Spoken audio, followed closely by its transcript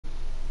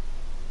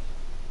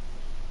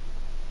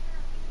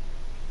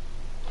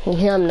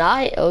I'm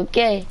not?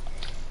 Okay.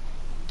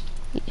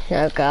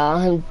 Okay,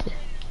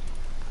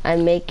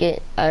 I'm making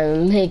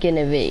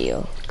a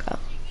video. Okay.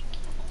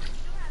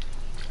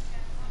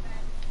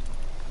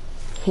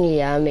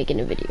 Yeah, I'm making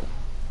a video.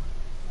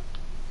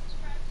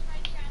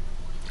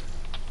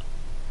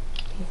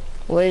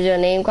 What is your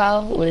name,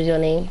 Kyle? What is your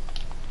name?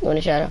 You want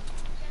to shout out?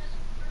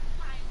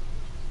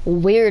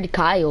 Weird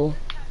Kyle.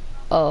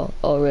 Oh,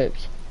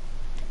 Rips.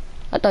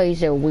 I thought you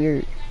said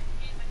weird.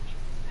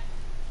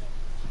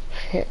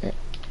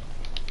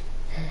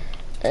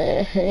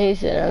 He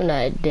said I'm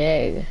not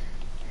dead.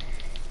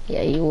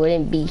 Yeah, you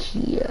wouldn't be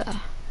here.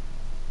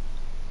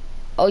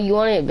 Oh, you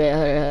want it?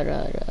 Hold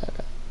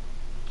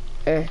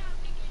on.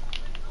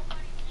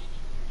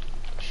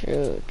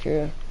 True.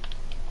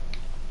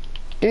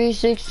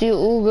 360,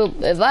 ooh,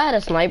 good. If I had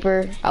a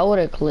sniper, I would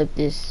have clipped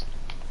this.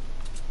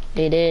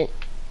 They didn't.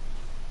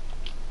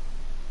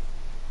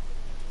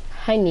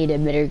 I need a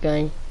better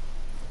gun.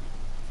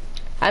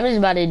 I'm just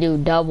about to do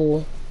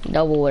double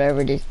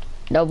whatever this,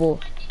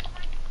 double.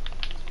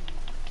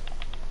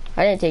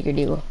 I didn't take your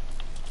deagle.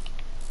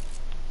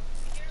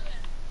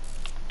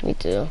 Me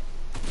too.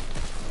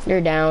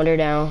 They're down.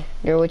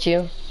 They're with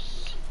you.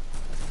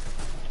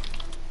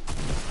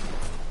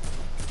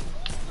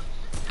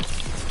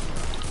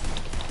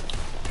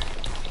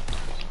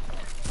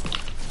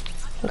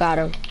 Got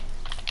him.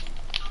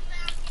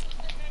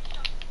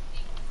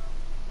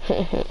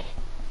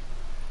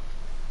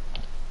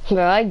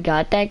 Bro, I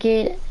got that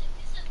kid.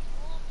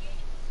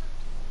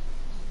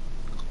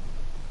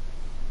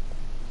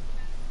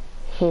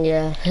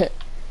 Yeah.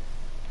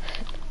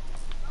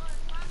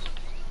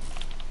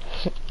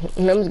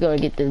 I'm just gonna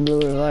get this blue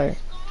revolver.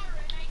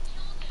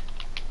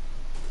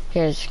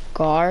 Here's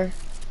Scar.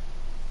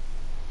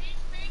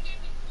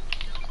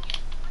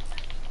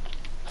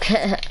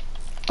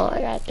 Oh,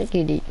 I got the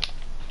kitty.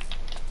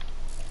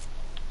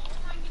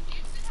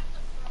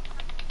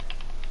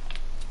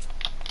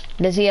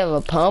 Does he have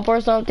a pump or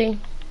something?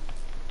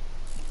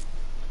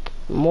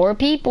 More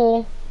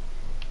people.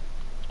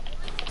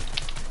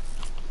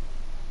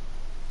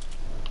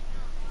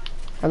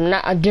 I'm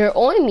not. They're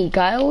on me,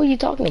 Kyle. What are you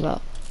talking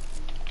about?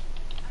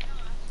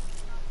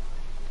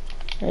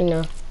 I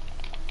know.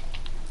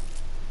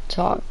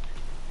 Talk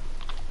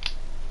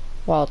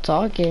while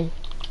talking.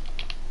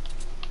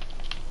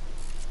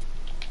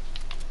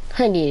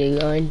 I need a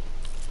gun.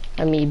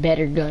 I mean,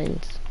 better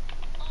guns.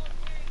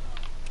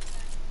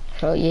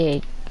 Oh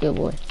yeah, good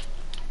boy.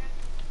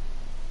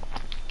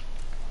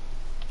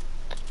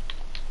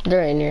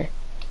 They're in here.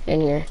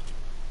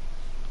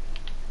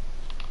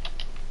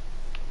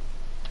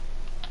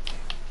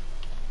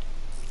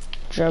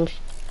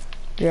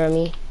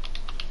 Drummy.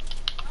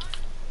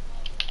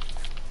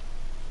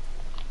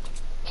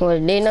 Well,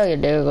 they know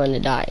they're going to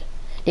die.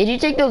 Did you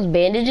take those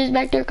bandages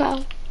back there,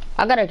 Kyle?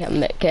 I gotta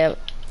camp.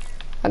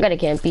 I gotta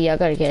campy. I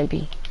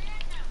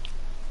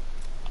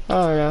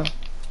don't know.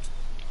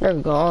 They're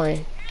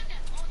gone.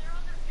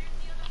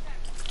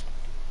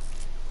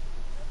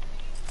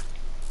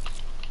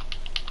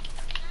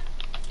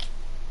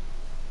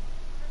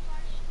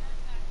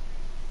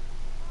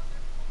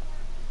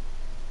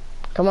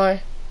 Come on.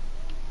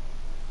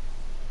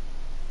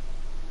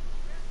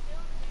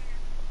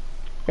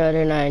 No,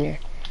 they're not in here.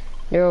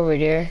 They're over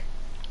there.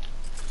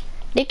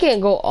 They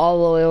can't go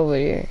all the way over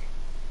there.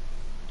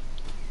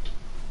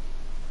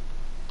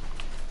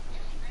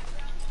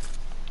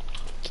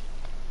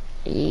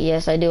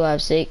 Yes, I do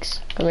have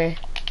 6. Come here,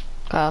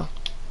 Kyle.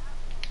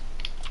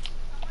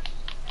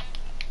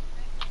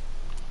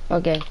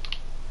 Okay.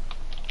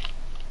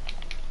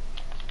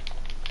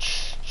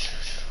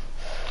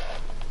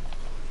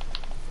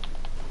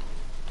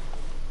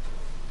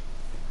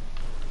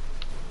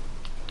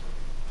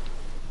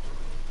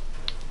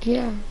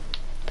 Yeah.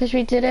 Push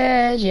me to the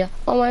edge, yeah.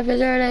 On my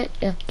fist,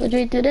 yeah. Push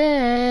me to the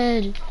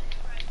edge.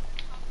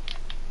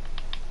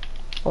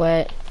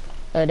 What?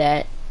 Oh,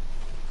 that.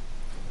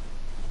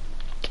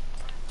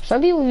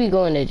 Some people be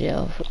going to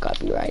jail for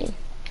copywriting.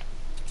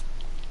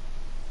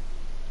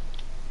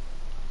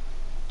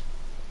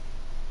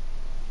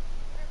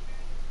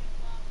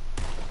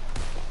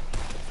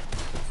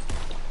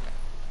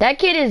 That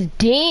kid is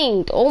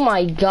dinged. Oh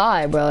my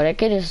god, bro. That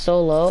kid is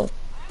so low.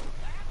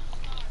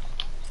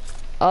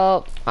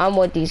 Oh, I'm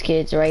with these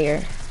kids right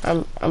here.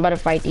 I'm about to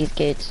fight these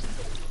kids.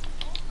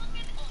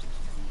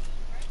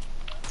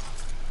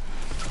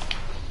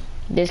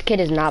 This kid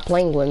is not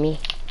playing with me.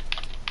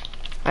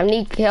 I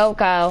need help,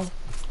 Kyle.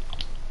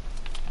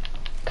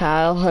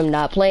 Kyle, I'm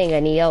not playing. I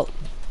need help.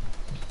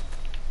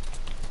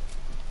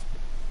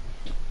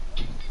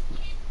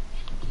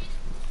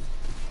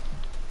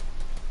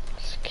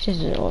 This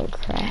kid is on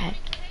crack.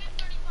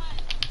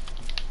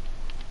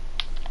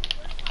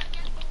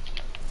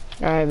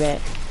 Alright,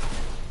 bet.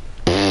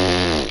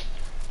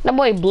 That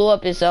boy blew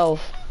up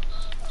himself.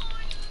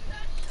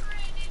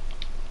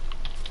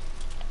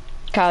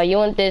 Kyle, you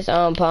want this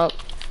pump?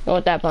 You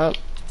want that pump?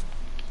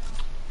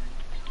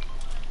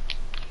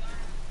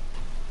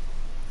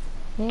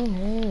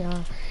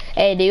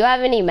 Hey, do you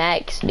have any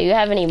max? Can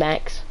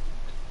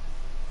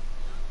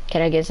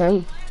I get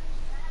some?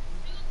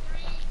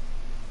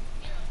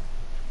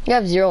 You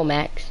have 0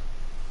 max.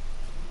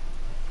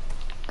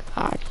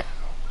 God.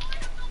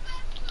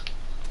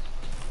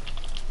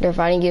 They're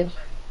fighting you.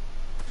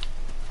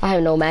 I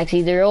have no max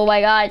either. Oh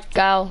my god,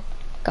 Kyle.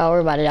 Kyle, we're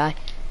about to die.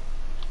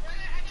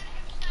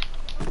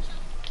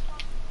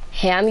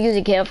 Hey, I'm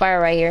using campfire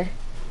right here.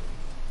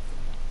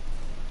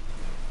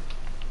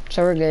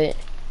 So we're good.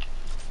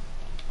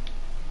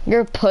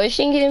 You're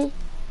pushing him?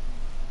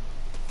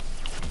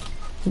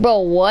 Bro,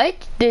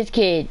 what? This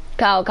kid.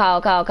 Kyle,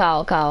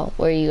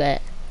 where are you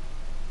at?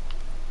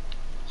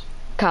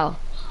 Kyle,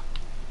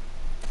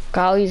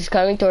 he's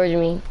coming towards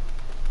me.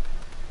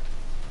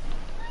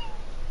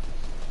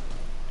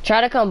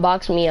 Try to come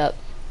box me up.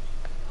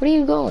 Where are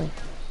you going?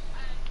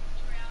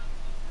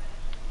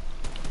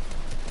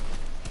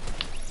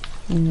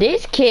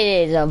 This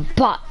kid is a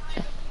bot.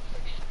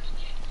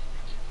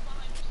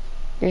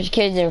 There's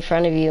kids in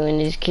front of you and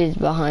there's kids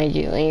behind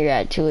you and you're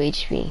at 2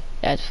 HP.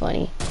 That's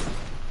funny.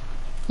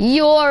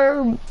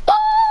 Your boy!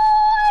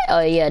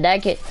 Oh yeah,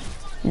 that kid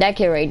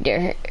right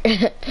there.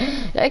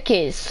 That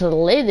kid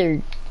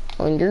slithered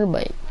on your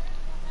butt.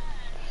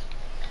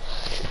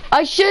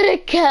 I should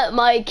have kept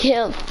my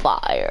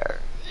campfire.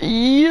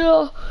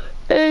 Yeah.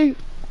 Hey.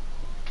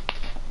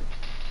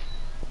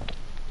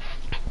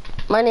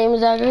 My name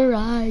is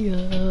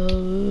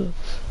Zachariah.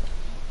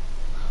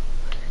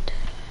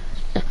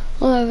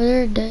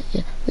 Over there,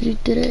 yeah, but you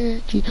did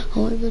it, you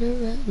over the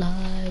red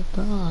light,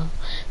 bro.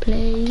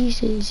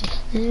 Places,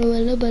 and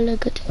we'll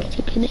look at the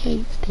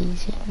station.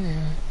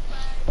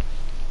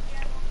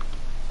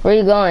 Where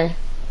you going?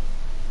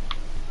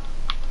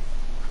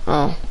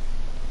 Oh.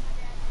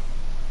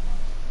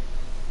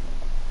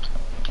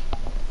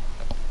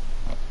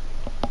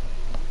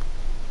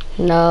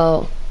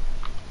 No.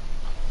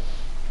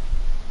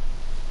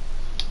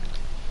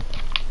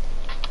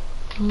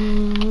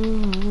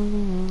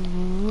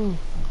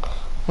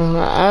 Oh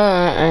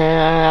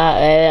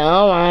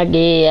my god,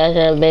 I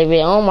said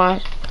baby, oh my.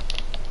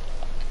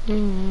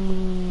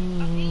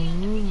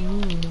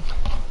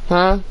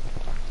 Huh?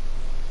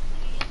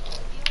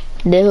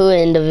 The who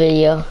in the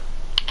video?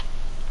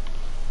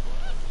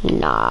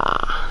 Nah.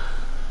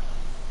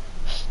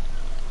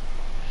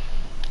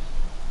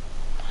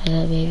 I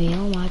said baby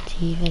on my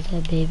teeth, I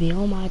said baby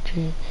on my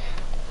chin.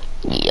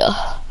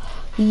 Yeah.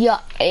 Yeah,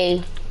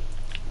 hey.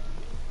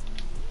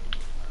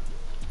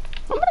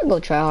 I'm gonna go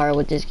try hard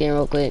with this game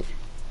real quick.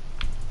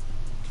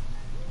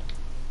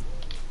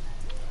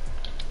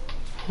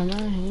 I'm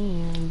not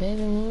here,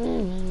 baby.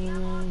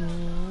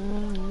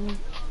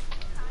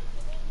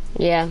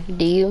 Yeah,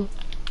 do you?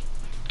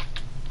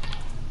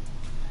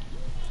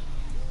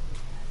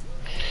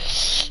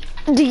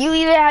 Do you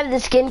even have the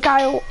skin,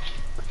 Kyle?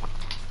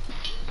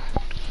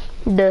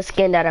 The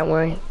skin that I'm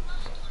wearing.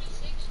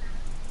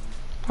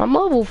 I'm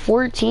level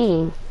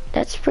 14.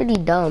 That's pretty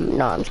dumb.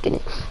 No, I'm just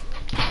kidding.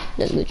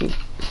 That's Gucci.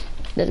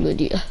 That's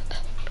Gucci.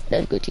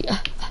 That's Gucci.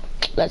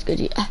 That's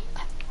Gucci.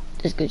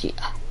 That's Gucci.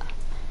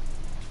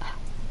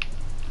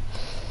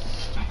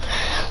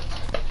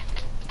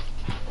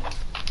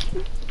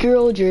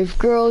 Girl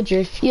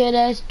drift, yeah,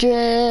 that's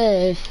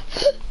drift.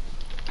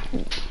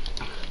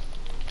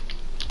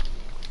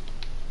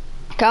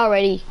 Kyle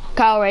ready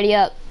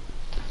up.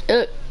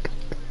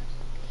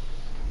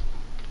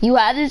 You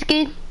have this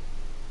kid?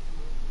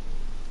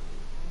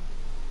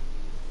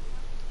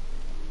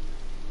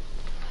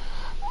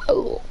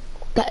 Oh,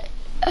 okay.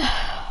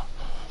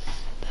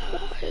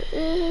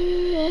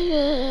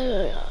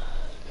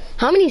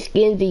 How many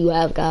skins do you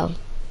have, Kyle?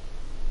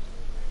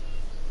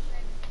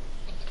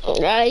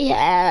 I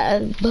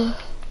have 4,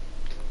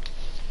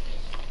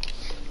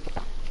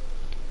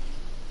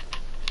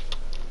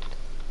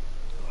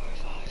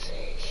 5,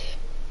 6,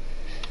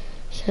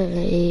 7,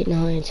 8,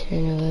 9,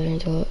 10, 11,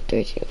 12,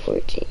 13,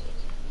 14,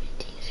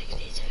 15,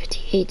 16,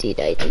 17, 18,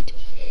 19.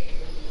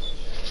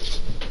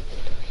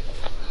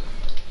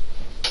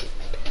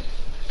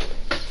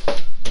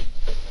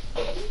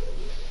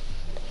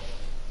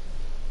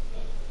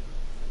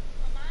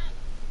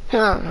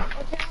 Huh.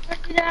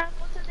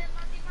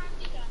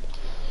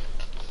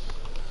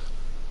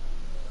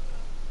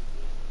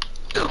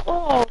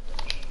 Oh.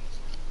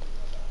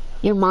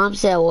 Your mom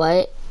said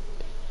what?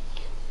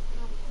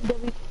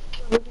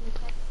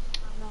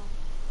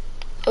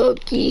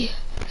 Okay.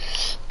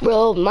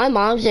 Bro, my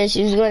mom said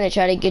she was going to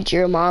try to get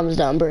your mom's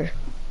number.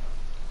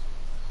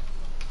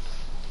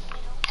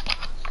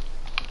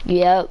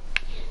 Yep.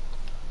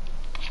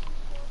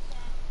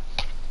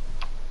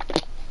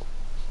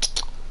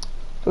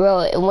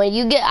 Bro, when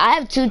you get, I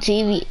have 2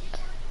 TV.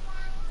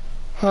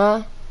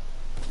 Huh?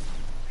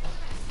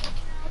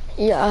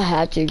 Yeah, I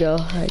have to go,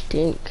 I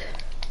think.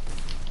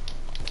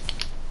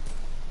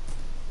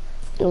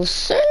 No,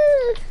 sir.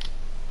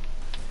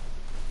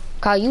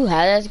 Kyle, you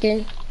have that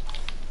skin?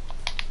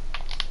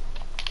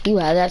 You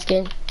have that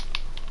skin?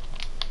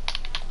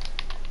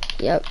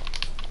 Yep.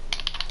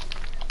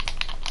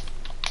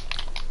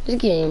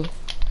 This game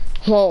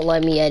won't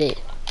let me edit.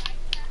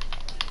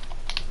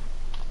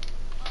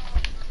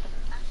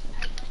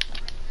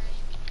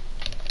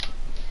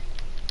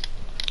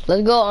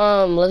 Let's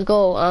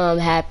go,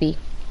 happy.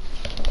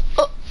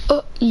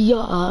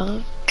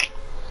 Yeah.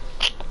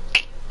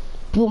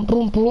 Boom,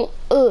 boom, boom.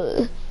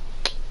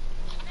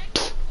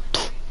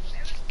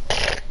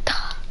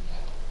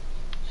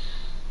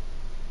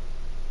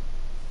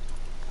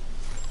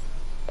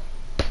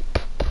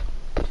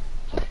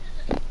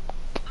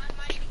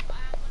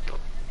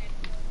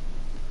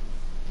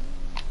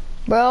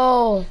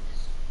 Bro.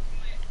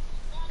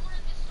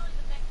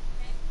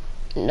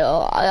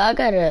 No, I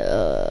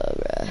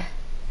gotta,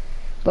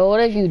 but what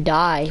if you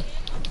die?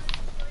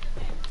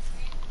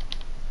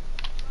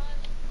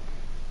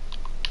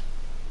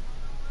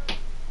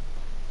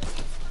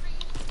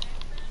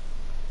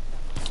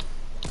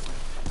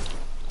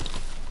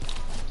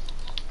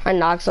 I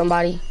knocked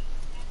somebody.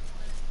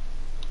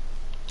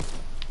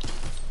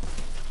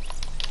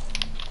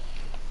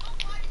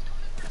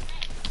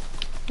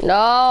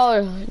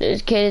 No,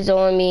 this kid is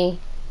on me.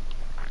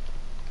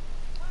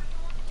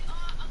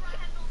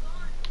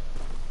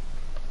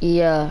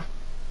 Yeah.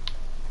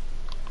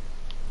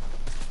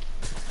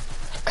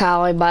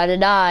 Kyle ain't about to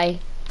die.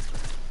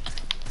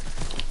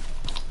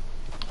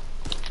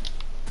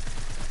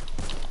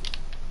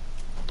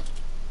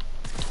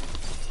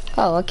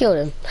 Oh, I killed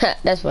him.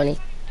 That's funny.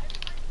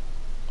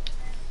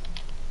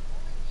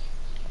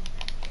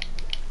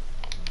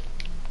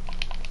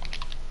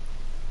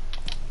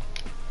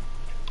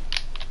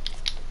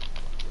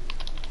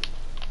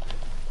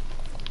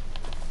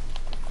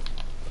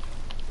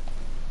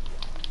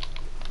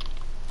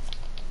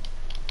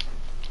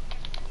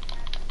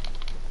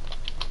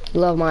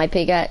 Love my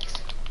pickaxe.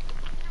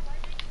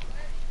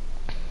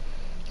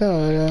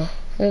 Oh no,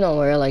 they don't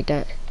wear it like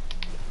that.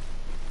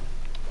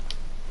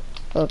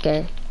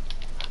 Okay.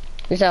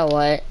 Is that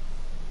what?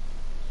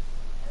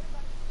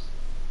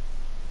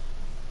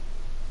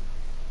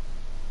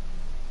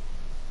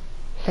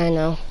 I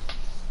know.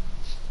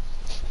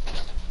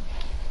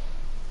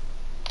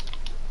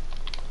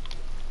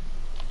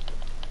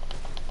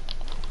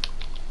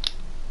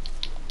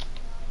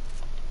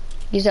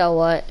 You said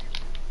what?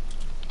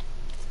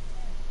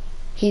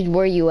 He's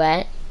where you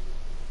at?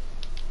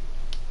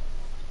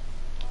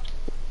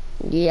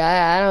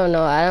 Yeah, I don't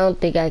know. I don't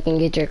think I can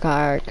get your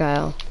car,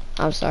 Kyle.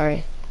 I'm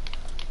sorry.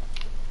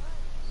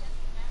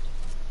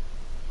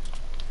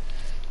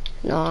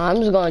 No, I'm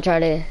just gonna try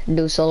to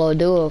do solo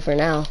duo for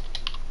now.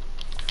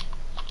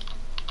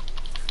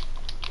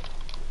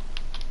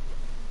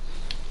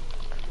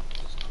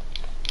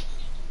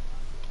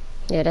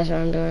 Yeah, that's what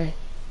I'm doing.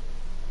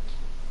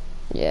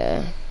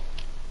 Yeah.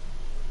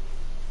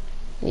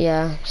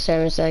 Yeah,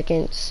 7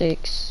 seconds,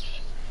 6.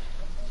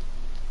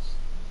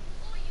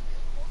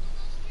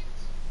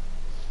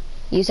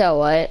 You said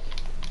what?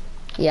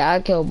 Yeah,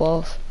 I killed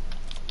both.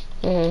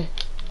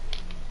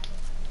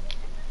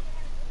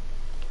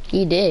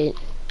 He did.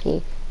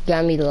 He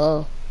got me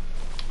low.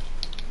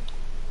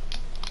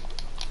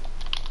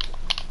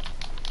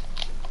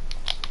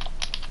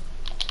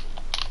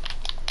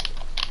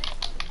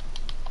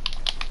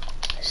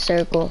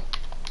 Circle.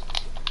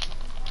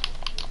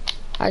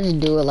 I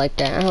just do it like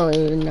that. I don't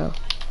even know.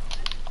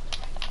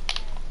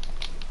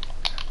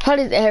 How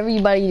does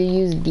everybody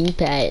use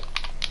D-pad?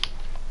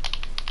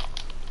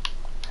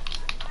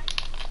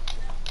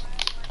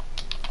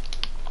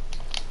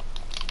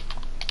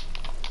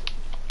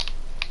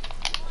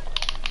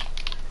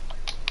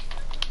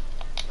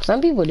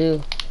 Some people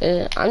do.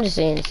 I'm just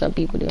saying some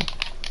people do.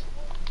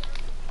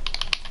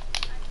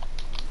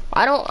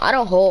 I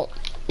don't hold.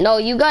 No,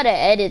 you gotta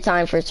edit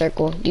time for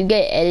circle. You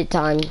get edit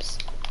times.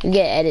 You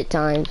get edit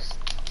times.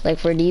 Like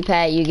for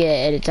D-pad, you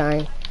get edit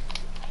time.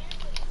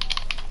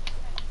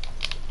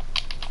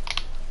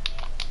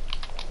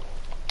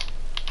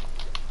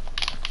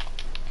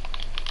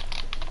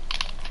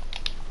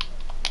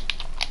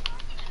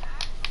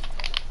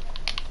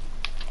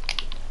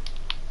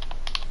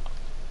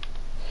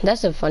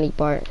 That's the funny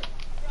part.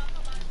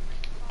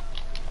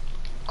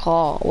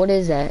 Call. What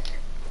is that?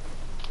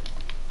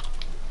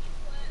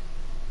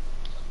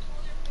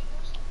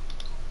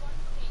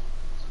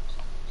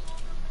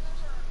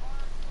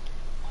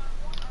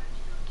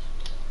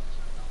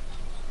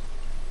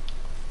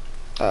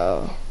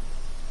 Oh.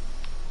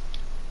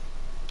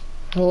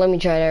 Let me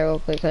try that real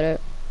quick. Cut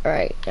it.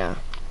 Alright, yeah.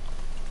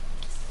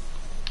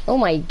 Oh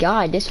my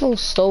god, this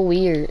feels so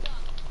weird.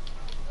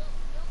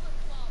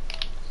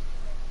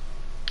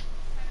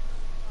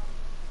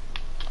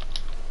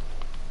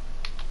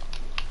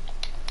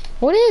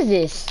 What is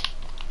this?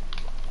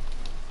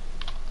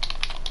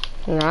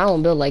 No, I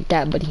don't build like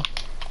that, buddy.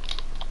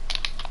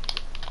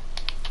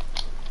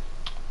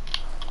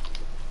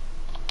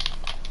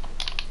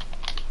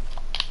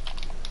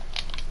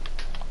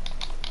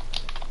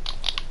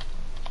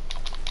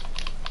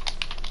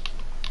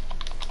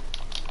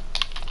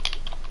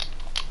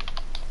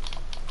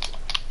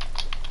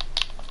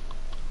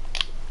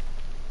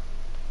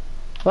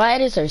 My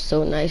edits are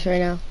so nice right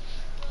now.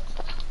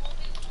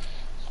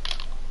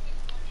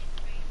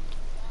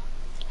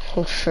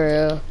 For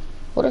real.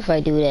 What if I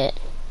do that?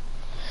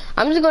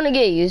 I'm just gonna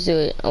get used to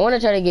it. I wanna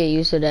try to get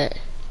used to that.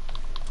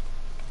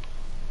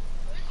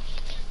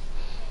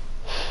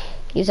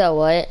 You said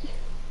what?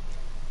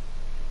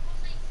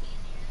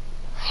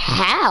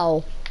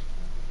 How?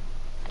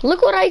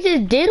 Look what I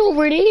just did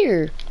over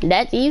there.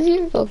 That's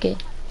easier? Okay.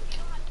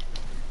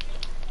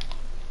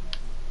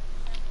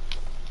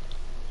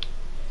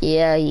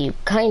 Yeah, you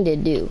kinda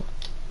do.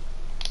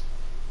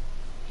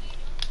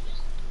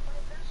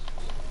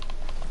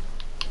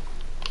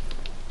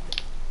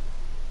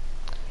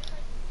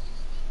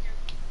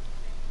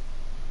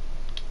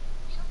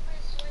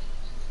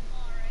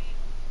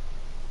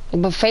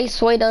 But face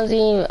sway doesn't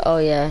even, oh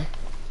yeah.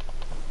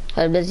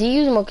 Does he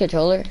use more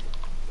controller?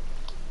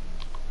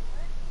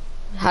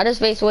 How does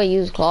face sway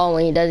use claw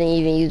when he doesn't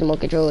even use more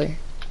controller?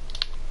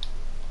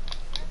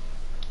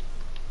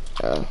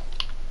 Oh.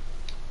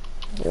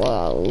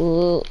 Wow,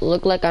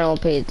 look like I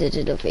don't pay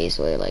attention to face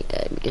sway like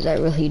that, because I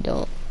really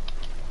don't.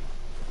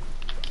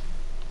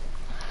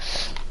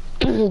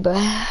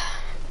 Bruh.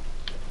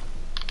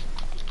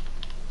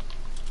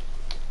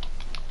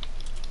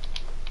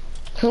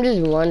 I'm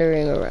just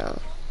wandering around.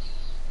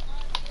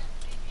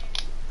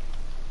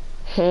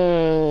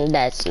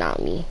 That's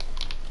not me.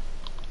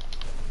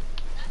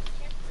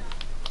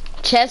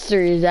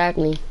 Chester,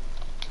 exactly.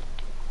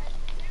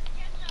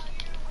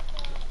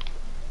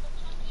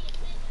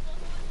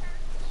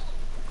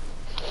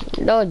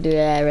 Don't do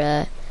that,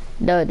 bruh.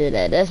 Don't do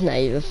that. That's not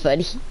even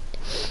funny.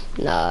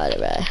 Nah,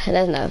 bruh.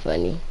 That's not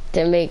funny.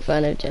 To make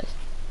fun of Chester.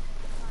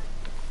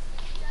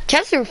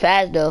 Chester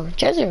fast, though.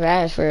 Chester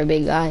fast for a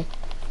big guy.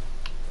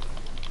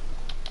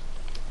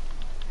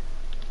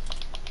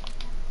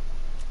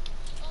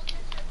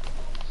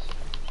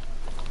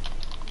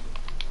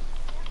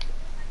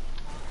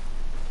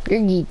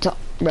 Your guitar,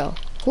 bro.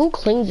 Who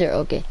cleans it?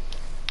 Okay.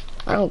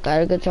 I don't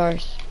got a guitar.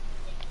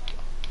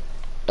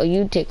 Oh,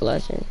 you take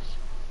lessons.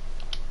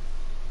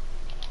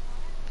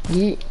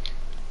 Yeah.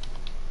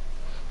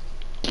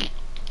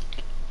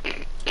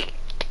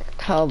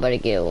 How about I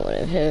get one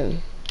of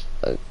him?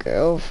 A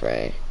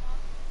girlfriend.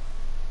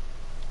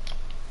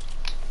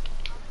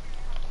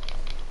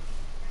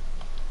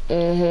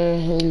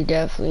 You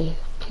definitely.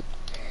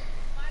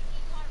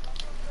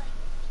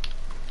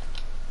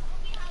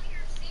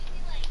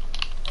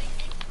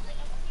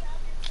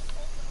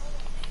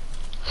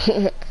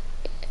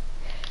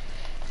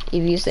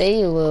 If you say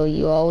you will,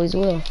 you always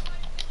will.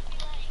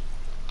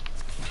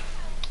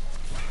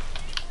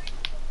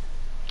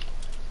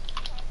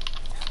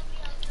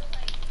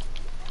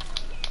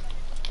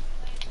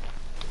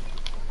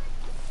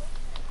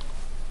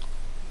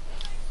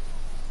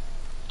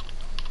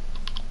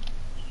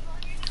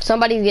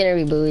 Somebody's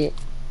getting rebooted.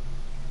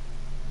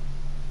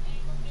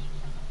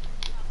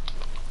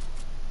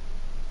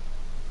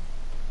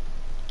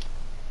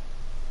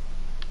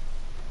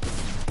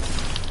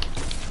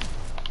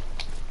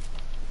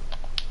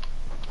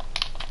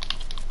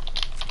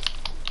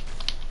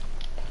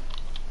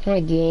 My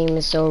game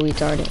is so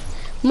retarded.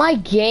 My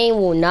game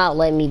will not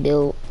let me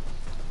do.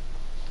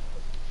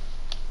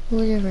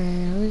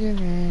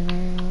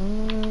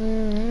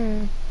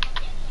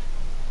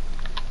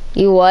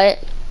 You what?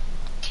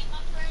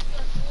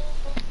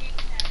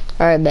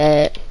 Alright,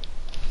 bet.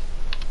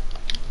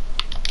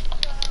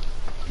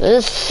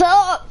 What's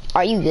up?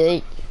 Are you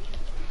good?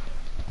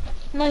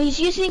 No, he's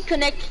using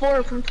Connect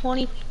 4 from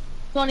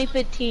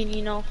 2015,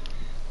 you know,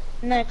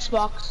 an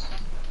Xbox.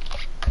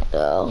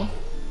 Oh.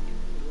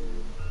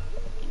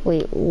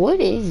 Wait,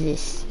 what is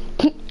this?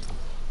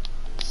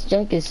 This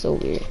junk is so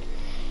weird.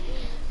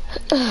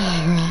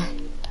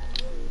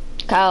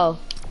 Kyle.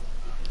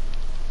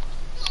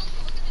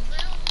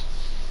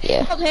 Yeah.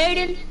 What's up,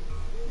 Hayden?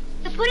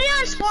 Put it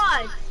on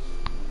squad.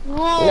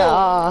 Whoa.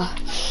 Nah.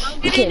 I'm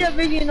getting the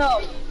video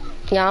note.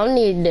 Yeah, I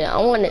need that. I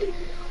want it.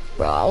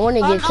 Bro, I want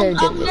to get to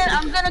the division.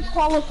 I'm gonna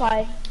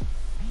qualify.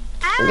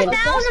 I have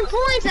 1,000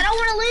 points. I don't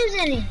want to lose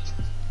any.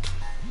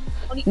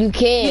 You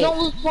can't. You don't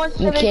lose points.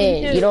 You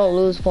can't. You don't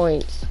lose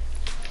points.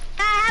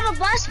 I have a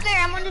bus fare.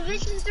 I'm on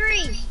Division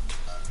 3.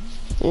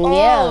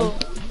 Yeah.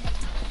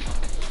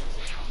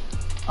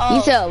 Oh.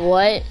 You said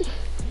what?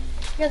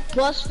 Just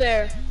bus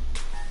fare.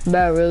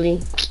 Bro,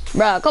 really?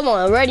 Bro, come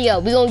on, ready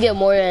up. We gonna get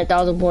more than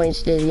 1,000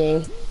 points this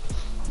game.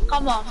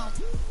 Come on.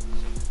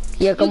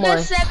 Yeah, come on. You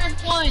get 7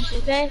 points,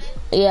 okay?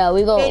 Yeah,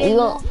 we gon'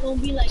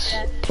 Don't be like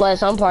that.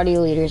 Plus, I'm party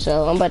leader,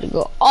 so I'm about to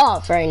go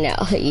off right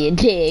now. You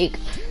dig?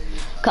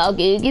 Kyle,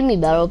 can you give me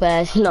battle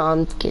pass? No,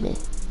 I'm kidding.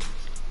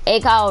 Hey,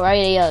 Kyle,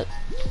 ready up.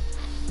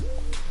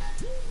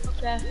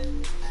 Okay.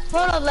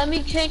 Hold on, let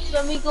me change.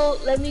 Let me go.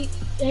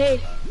 Hey,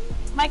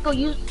 Michael,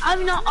 use.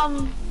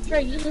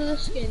 Trey, use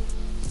this skin.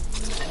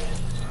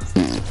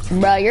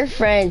 Bro, your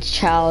friend's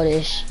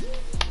childish.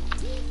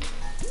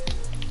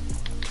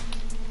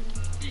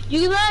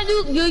 You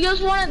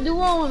just wanna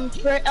do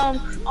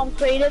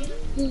creative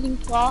using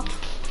claw.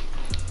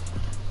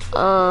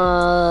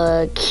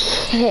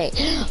 Okay.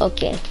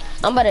 Okay.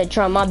 I'm about to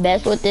try my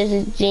best with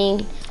this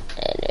thing.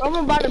 I'm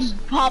about to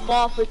pop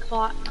off with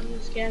claw. I'm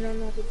just scared. I don't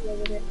know how to play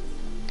with it.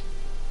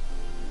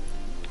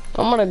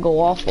 I'm gonna go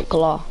off with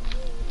claw.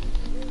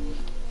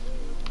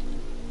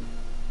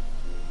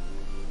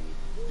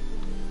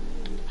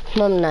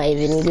 I'm not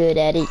even good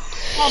at it.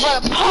 I'm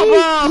about to pop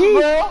off,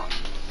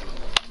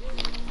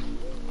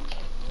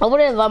 bro. I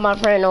wouldn't invite my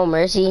friend No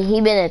Mercy. He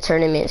been at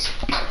tournaments.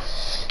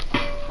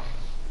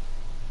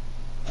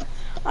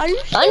 Are you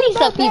sure I need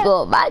some about that?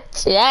 people in my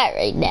chat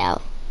right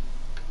now.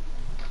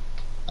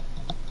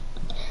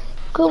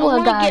 Come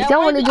on, guys. I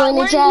want to join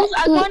the chat.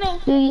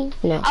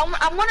 No.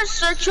 I'm gonna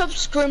search up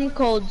scrim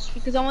codes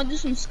because I want to do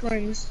some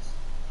scrims.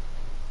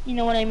 You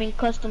know what I mean?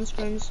 Custom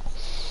scrims.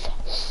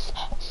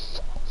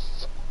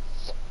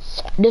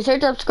 Just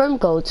search up scrim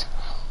codes.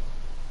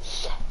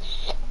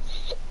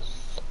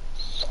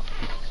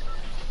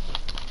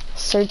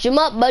 Search them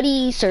up,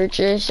 buddy. Search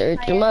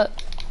them up.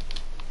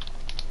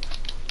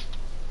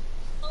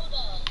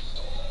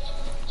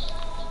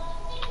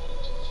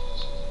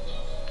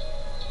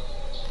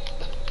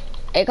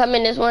 Hey, come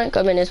in this one.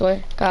 Come in this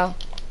one, Kyle.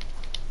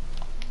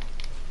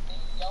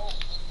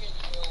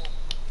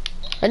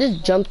 I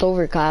just jumped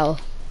over Kyle.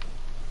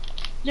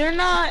 They're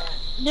not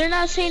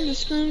saying the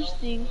scrims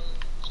thing.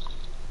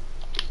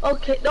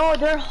 Okay, no,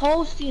 they're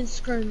hosting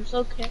scrims.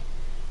 Okay,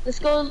 let's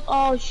go.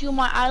 Oh shoot,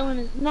 my island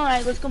is no.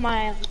 Let's go.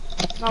 My island.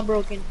 It's not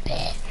broken.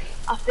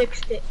 I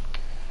fixed it.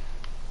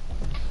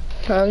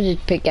 I was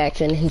just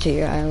pickaxing into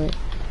your island.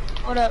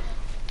 Hold up.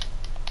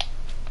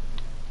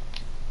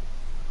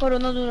 Hold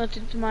on, don't do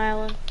nothing to my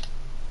island.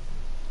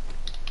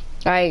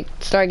 Alright,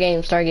 start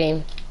game. Start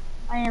game.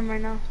 I am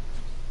right now.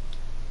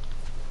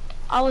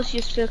 I was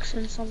just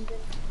fixing something.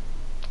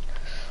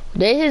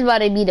 This is about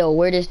to be the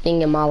weirdest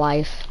thing in my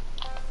life.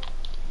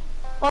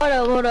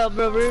 Hold up,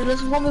 bro.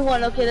 Let's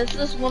 1v1. Okay, let's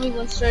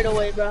 1v1 straight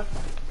away, bro.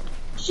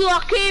 Shoot, I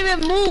can't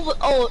even move.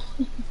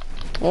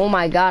 Oh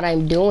my god,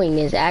 I'm doing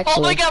this actually.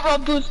 Oh my god, bro,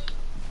 I'm doing.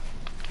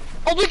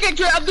 Oh my god,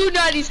 Trey, I'm doing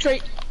 90s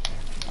straight.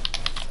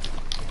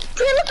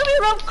 Trey, look at me,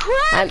 bro. I'm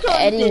cracked.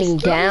 I'm editing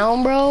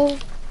down, bro.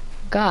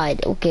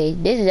 God, okay,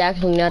 this is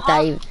actually not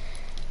that even.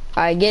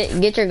 Alright,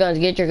 get your guns,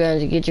 get your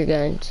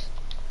guns.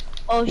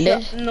 Oh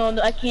shit, no,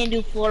 I can't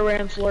do floor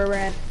ramp.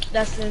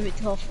 That's gonna be a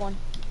tough one.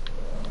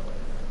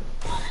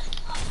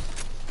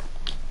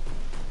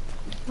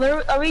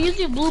 Are we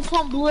using blue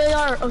pump, blue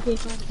AR? Okay,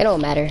 fine. It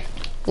don't matter.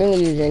 I'm gonna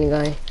use any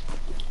gun.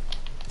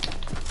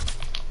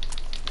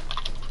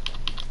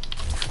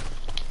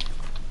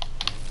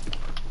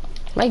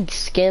 My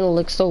skin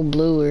looks so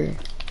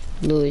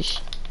bluish.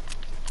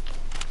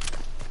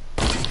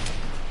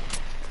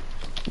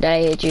 Did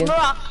I hit you? Bro,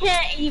 I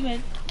can't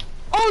even.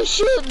 Oh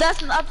shoot,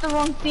 that's not the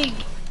wrong thing.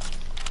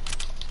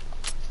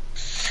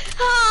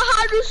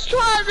 How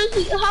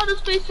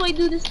does Spaceway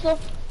do this stuff?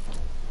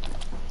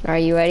 Are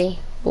you ready?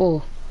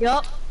 Oh.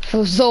 Yup.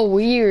 Feels so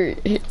weird.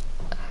 I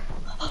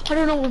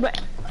don't know. Bro,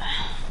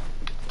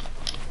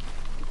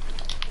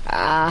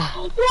 I'm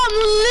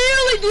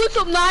literally doing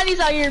some 90s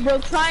out here, bro.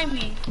 Try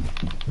me.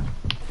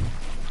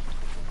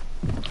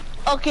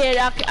 Okay,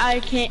 I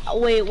can't.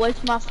 Wait,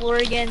 what's my floor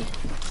again?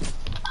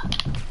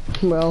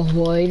 Bro,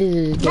 what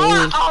is this game?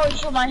 Oh,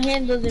 shit, my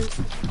hand doesn't.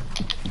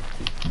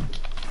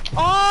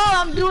 Oh,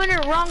 I'm doing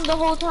it wrong the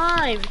whole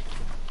time.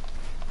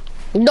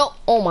 No,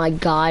 oh my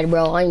god,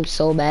 bro, I'm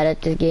so bad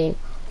at this game.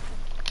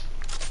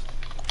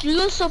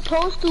 You're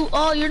supposed to.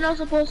 Oh, you're not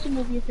supposed to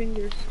move your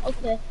fingers.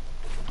 Okay.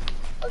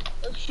 Oh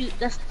shoot,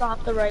 that's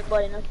not the right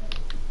button. Okay.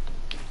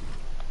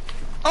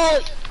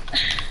 Oh.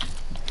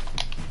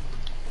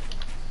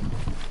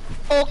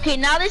 Okay,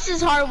 now this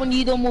is hard when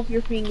you don't move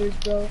your fingers,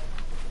 bro.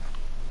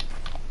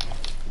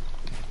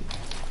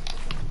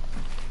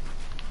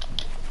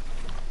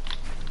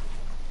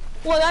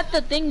 Well, that's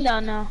the thing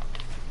down now.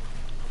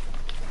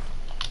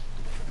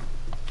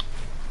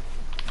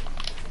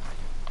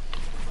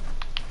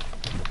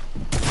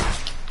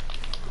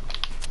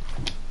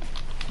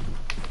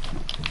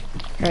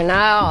 Right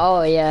now,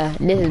 oh yeah,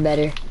 this is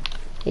better.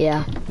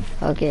 Yeah,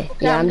 okay.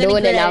 Yeah, I'm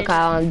doing it now,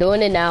 Kyle. I'm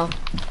doing it now.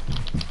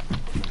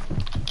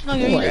 No,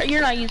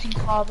 you're not using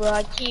claw, bro.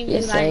 I can't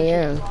use. Yes, I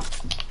am.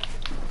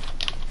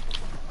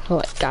 Oh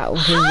my god, what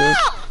is this?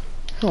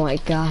 Oh my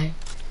god.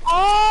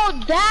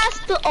 Oh, that's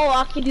the. Oh,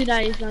 I can do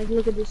 90s now.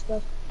 Look at this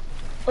stuff.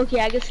 Okay,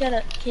 I just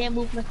can't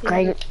move my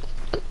fingers.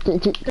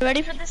 You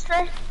ready for this,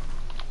 Trey?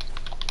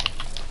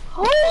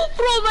 Oh,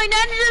 bro, my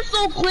 90s are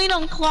so clean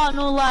on claw,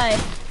 no lie.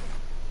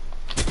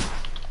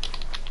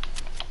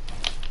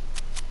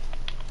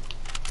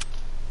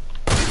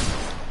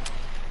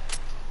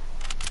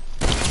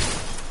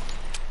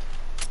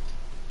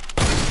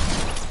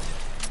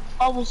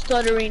 Almost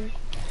stuttering.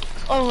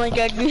 Oh my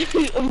god,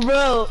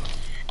 bro.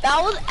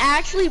 That was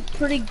actually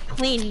pretty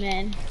clean,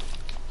 man.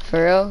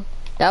 For real?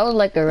 That was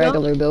like a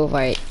regular build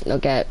fight, no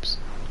caps.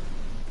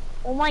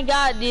 Oh my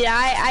god, dude,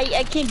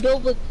 I can't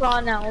build with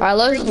claw now. Alright,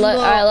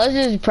 let's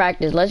just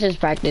practice. Let's just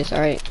practice,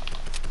 alright.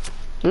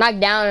 Knock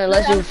down and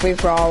let's do free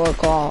for all with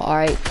claw.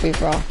 Alright, free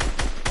for all.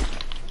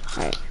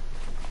 Alright.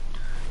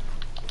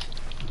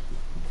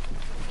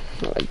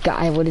 Oh my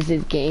god, what is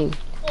this game?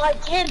 Well, I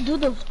can't do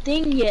the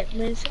thing yet,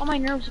 man. It's on my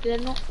nerves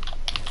because I know.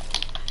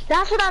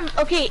 That's what I'm.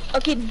 Okay,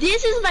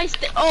 this is my.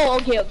 Oh,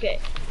 okay.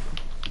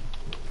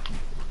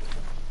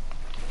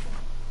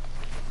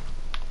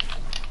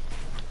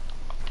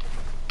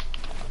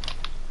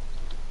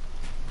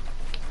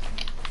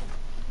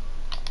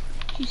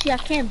 You see, I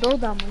can't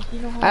build that much. You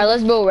know how? Alright,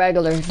 let's build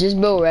regular.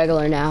 Just build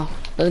regular now.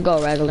 Let's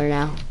go regular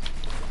now.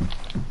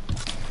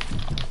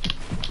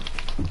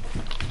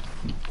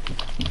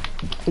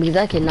 Because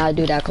I cannot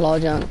do that claw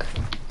junk.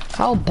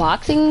 Kyle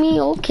boxing me?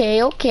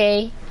 Okay,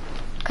 okay.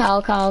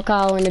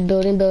 Kyle in the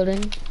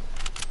building.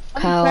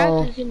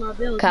 Kyle,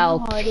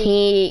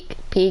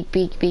 peek.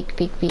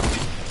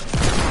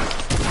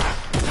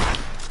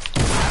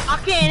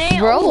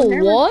 Bro,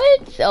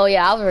 what? Oh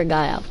yeah, I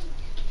forgot.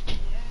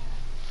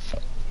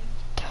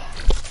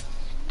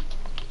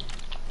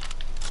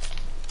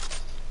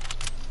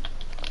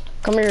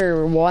 Come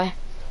here, boy.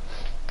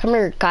 Come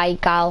here,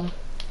 Kyle.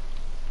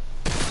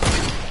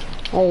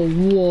 Oh,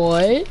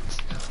 what?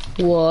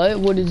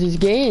 What is this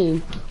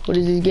game? What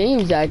is this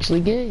game's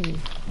actually game?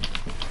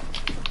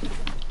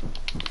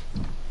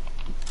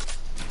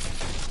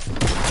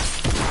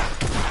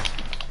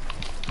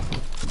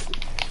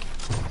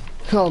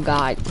 Oh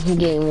god, the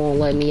game won't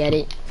let me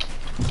edit.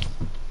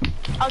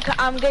 Okay,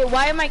 I'm good.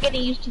 Why am I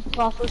getting used to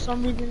fall for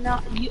some reason now?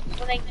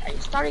 When I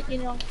started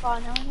getting on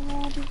fall, now I don't know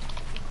what to do.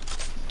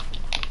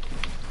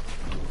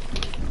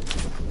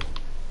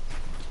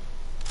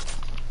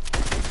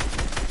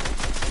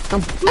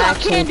 I'm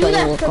actually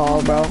playing with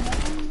Call, bro. I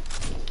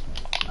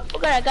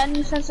forgot I got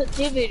new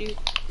sensitivity.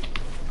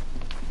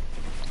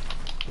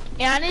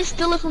 And I didn't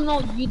steal it from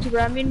no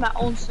YouTuber. I made my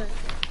own sense.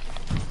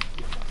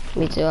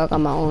 Me too. I got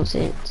my own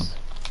sense.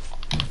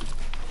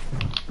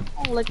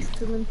 I don't like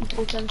stealing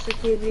people's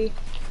sensitivity.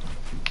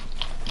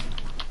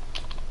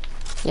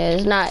 Yeah,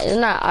 it's not.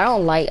 I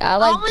don't like. I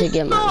like to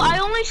get my own. I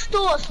only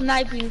stole a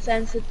sniping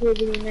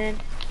sensitivity, man,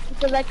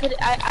 because I could.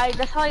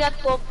 That's how I got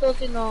 12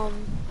 kills in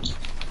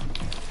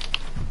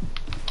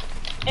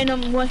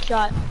one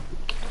shot.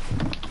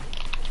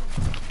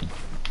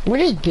 We're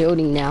just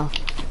building now.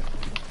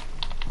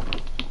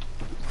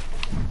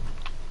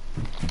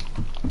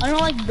 I don't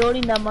like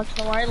building that much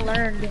no more. I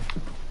learned.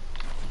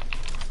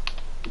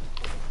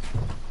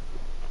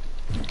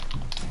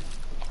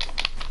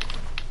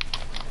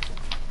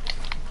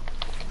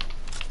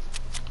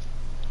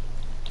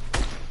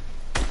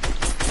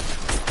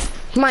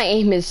 My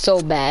aim is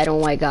so bad. Oh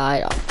my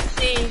god.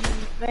 Same,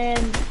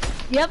 man.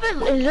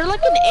 Is there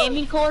like an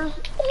aiming course?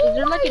 Is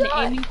there like an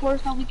aiming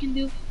course that we can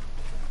do?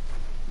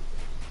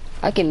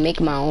 I can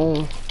make my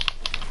own.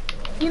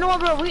 You know what,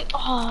 bro?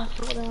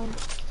 Slow down.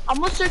 I'm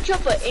gonna search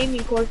up an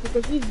aiming course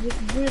because we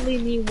really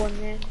need one,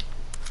 man.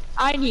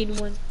 I need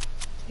one.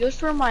 Just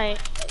for my.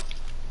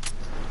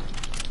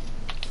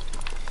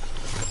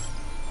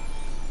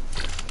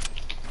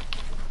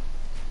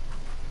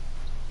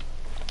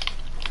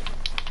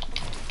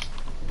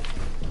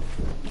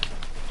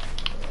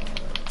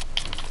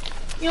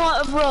 You know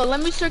what, bro? Let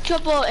me search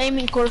up an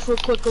aiming course real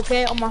quick,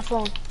 okay? On my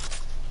phone.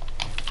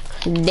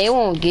 They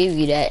won't give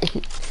you that.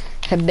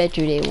 I bet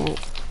you they won't.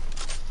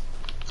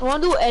 I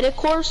wanna do edit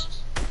course.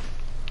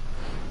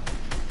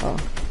 Oh.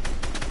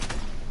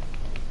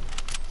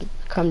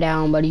 Come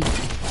down, buddy.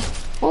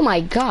 Oh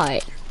my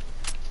god.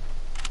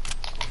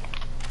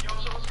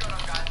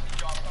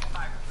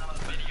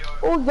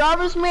 Oh,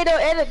 Jarvis made an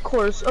edit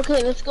course.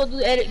 Okay, let's go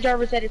do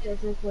Jarvis edit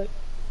course real quick.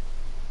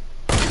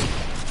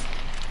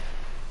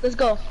 Let's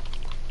go.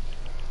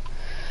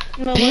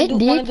 No, bet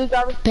dude. Do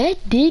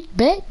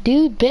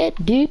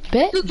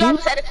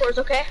Jarvis edit course,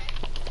 okay?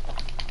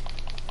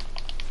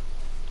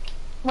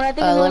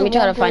 Let me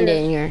try to find it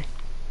in here.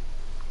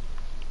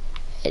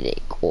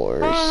 Edit course.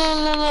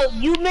 No.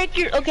 You make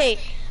your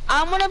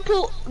I'm gonna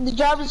put the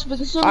Jarvis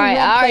because alright,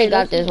 I already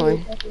got this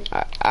one.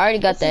 I already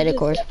got the edit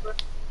course.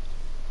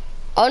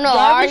 Oh no,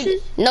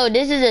 no,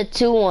 this is a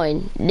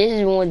 2-1. This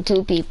is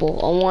 2 people.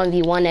 A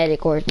 1v1 edit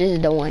course. This is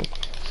the one.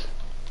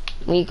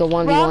 We go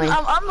 1v1. Bro,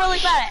 I'm really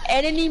bad at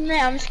editing,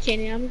 man. I'm just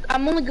kidding.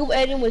 I'm only good at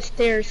editing with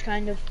stairs,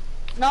 kind of.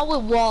 Not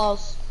with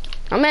walls.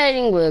 I'm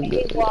editing with.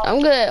 I'm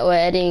good at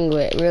editing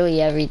with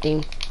really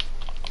everything.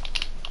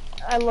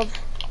 I love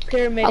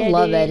pyramid editing. I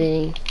love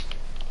editing.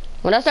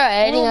 When I started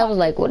editing, I was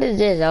like, "What is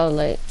this?" I was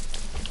like,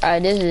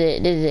 "Alright, this is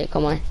it. This is it.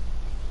 Come on."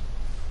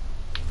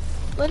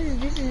 What is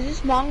this? Is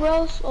this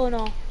mongrels? Oh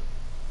no.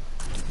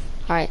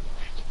 Alright,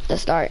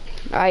 let's start.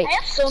 Alright. I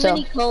have so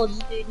many codes,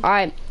 dude.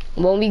 Alright,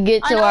 when we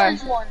get to our.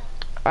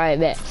 Alright,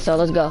 bet. So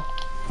let's go.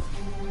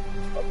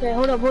 Okay,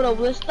 hold up.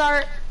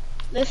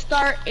 Let's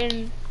start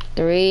in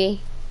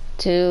 3,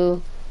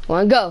 2,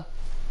 1, go.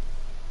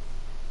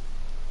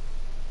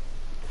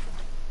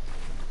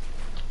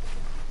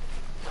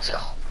 Let's go.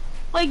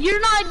 Like, you're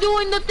not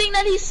doing the thing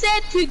that he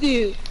said to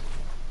do.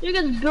 You're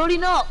just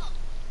building up.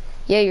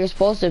 Yeah, you're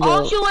supposed to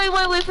build. Oh, shoot,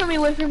 wait for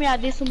me. I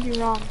did something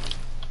wrong.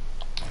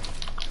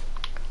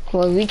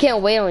 Well, we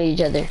can't wait on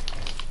each other.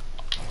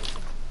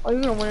 Oh,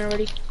 you're gonna win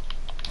already.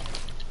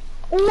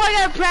 Oh, I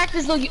gotta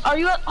practice though. Are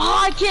you?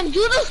 Oh, I can't do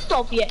this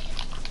stuff yet.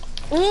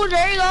 Oh,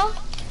 there you go.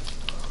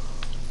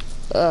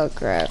 Oh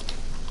crap!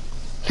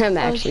 I'm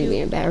actually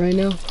being bad right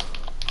now.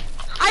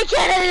 I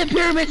can't edit the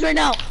pyramids right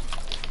now.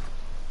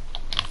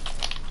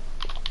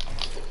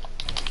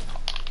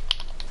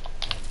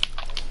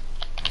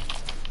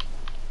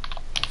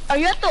 Are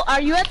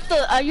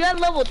you at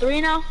level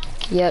 3 now?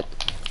 Yep.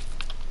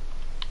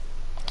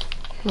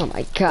 Oh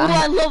my Oh, god.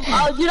 I love,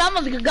 oh, dude, I'm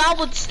gonna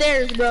gobble the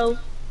stairs, bro.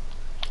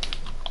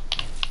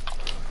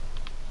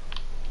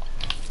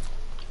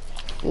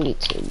 Me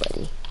too,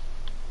 buddy.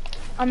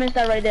 I missed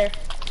that right there.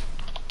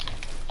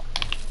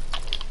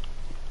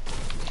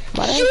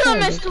 Why did Shoot, I try to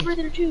missed do over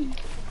there too.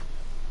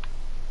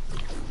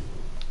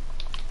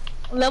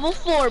 Level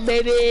 4,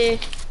 baby.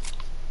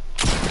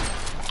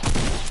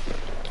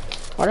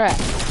 Alright.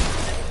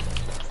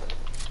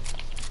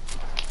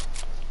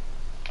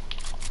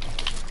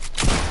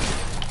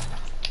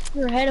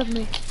 You're ahead of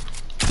me.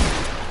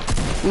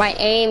 My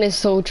aim is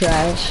so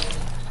trash.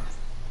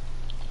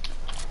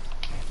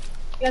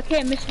 Yeah, I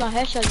can't miss my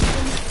headshot.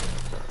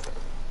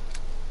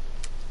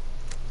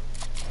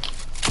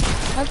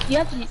 You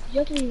have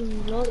to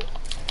even reload it.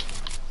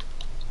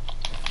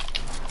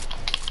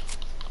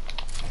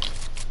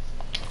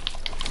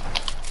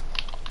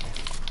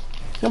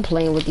 I'm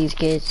playing with these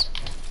kids.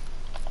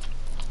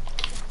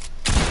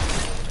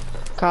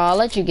 Carl, I'll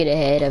let you get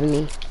ahead of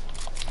me.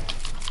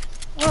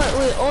 Wait,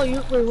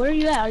 where are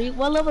you at?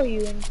 What level are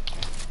you in?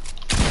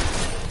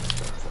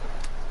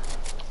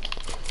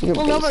 You're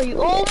What level are you?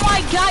 Oh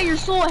my god, you're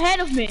so ahead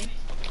of me.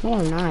 No,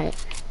 I'm not.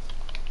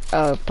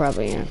 Oh,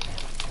 probably am.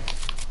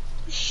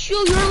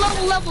 Shoot,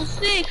 you're level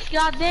 6,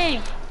 god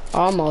dang.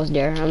 Almost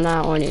there. I'm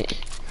not on it.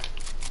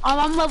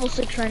 I'm level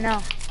 6 right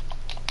now.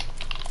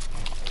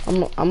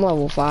 I'm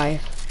level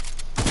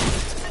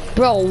 5.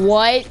 Bro,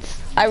 what?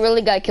 I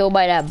really got killed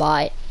by that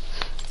bot.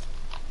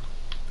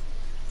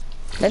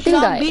 That thing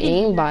got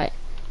aimbot.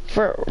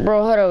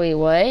 Bro, hold on, wait,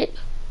 what?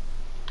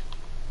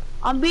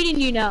 I'm beating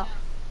you now.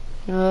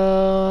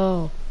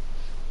 Oh.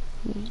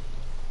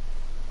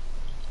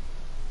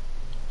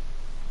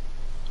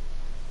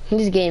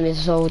 This game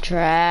is so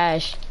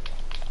trash.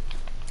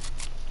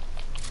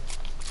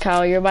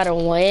 Kyle, you're about to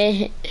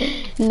win.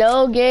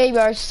 No, Gabe, you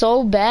are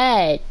so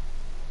bad.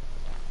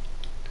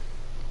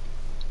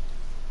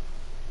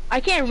 I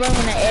can't run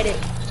when I edit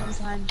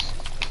sometimes.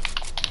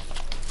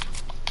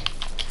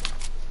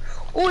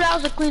 Oh, that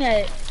was a clean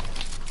edit.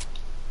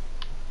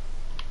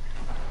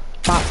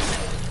 Pop.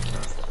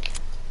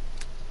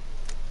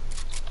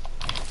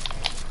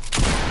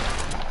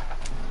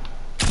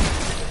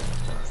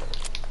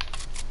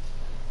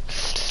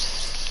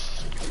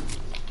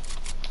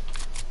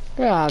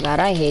 Oh god,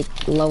 I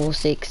hate level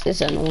 6.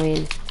 It's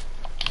annoying.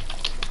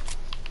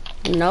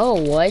 No,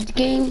 what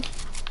game?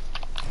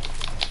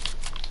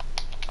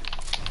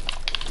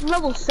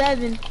 Level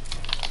 7.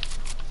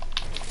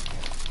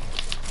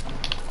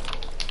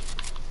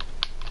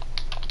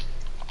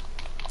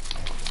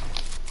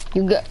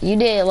 You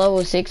did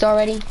level 6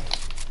 already?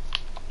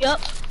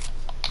 Yup.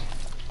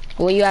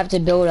 Will you have to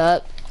build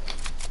up?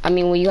 I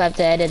mean, will you have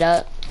to edit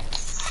up?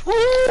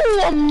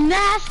 Ooh, I'm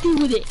nasty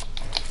with it.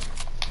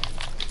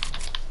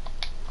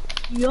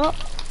 Yup.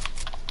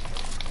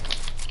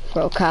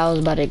 Bro, Kyle's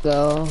about to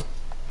go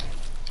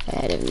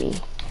ahead of me.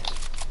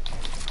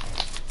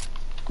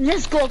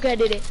 Let's go, I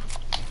did it.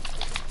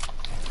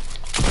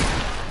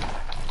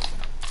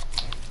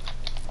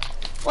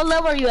 What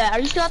level are you at? Are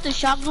you still at the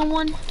shotgun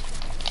one?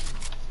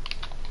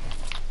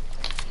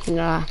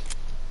 Nah.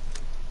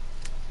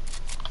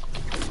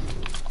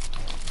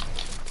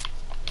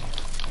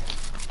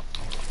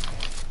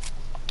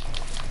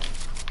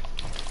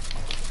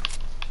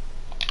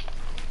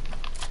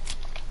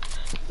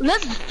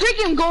 Let's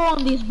freaking go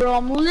on these, bro.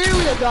 I'm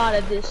literally a god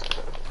at this.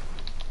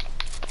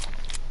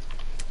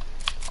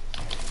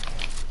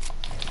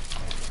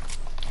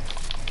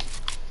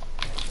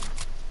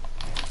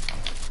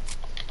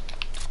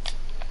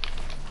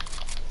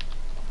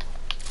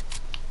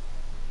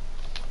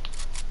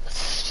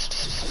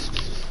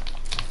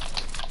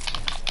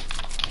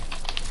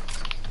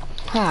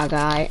 Oh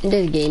god,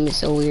 this game is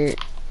so weird.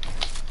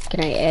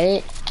 Can I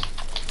edit?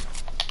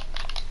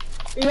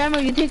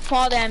 Remember, you take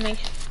fall damage.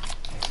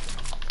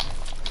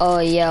 Oh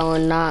yeah,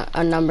 on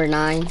number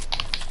 9.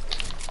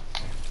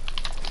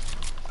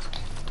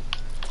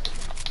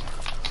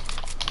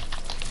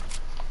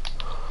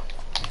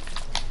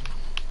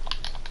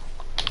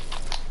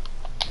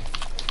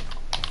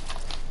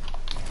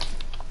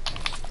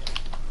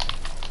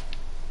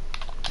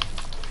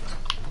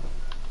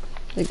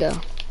 Let's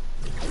go.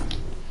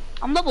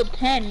 I'm level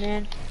 10,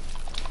 man.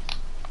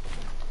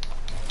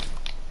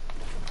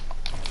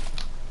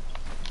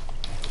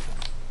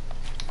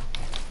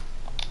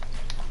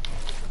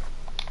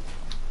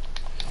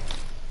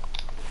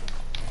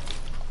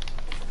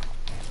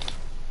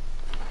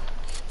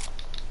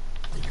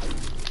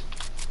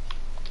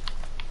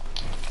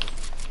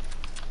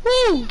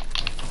 Woo!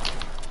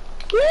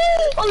 Woo!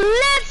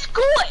 Oh, let's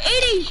go!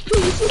 8 HP,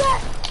 you see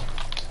that?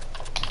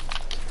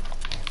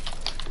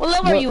 What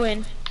level are you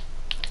in?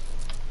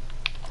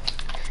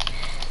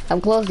 I'm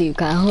close to you,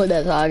 Kyle.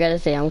 That's all I gotta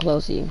say. I'm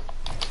close to you.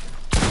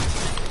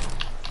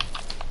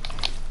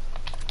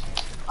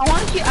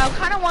 I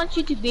kind of want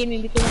you to beat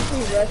me because I'm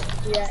too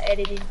rusty at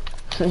editing.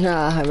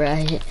 Nah,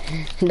 right.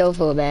 Don't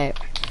feel bad.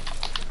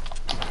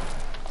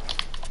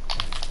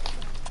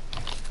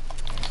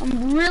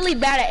 I'm really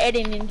bad at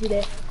editing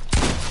today.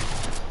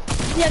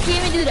 Yeah, I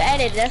can't even do the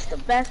edit. That's the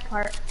best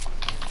part.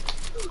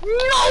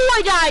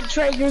 I died,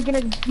 Trey. You're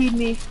gonna beat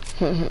me.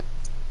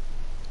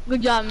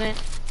 Good job, man.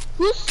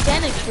 Who's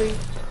standing tree?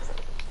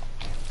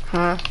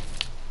 Huh?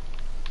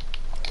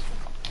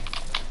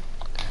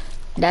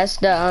 That's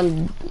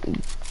the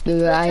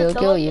guy who'll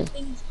kill you.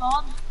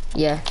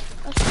 Yeah.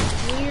 That's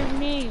a weird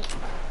name.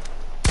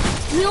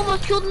 He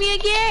almost killed me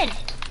again.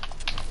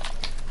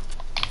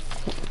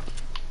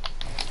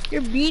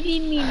 You're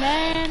beating me,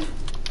 man.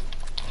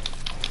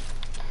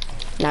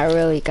 Not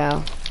really,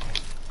 Kyle.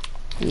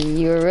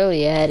 You were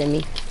really ahead of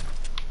me.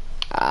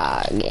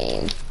 Ah,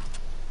 game.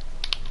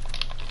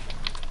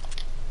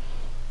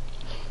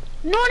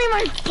 Not in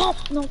my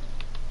pump. No.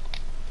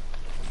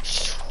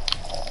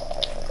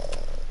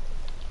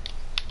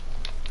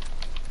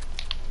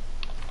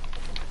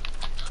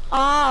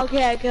 Ah,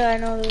 okay, I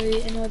know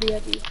the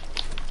idea.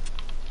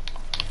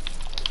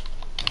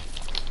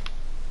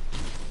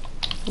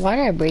 Why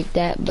did I break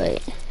that?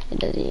 But it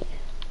doesn't.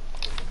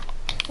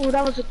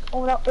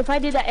 If I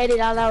did that edit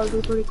out, that would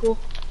be pretty cool.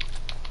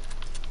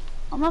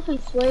 I'm not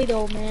gonna sway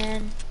though,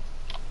 man.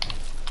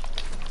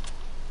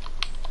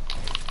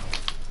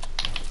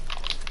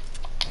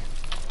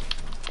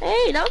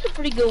 Hey, that was a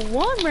pretty good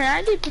one, man.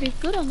 I did pretty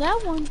good on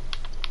that one.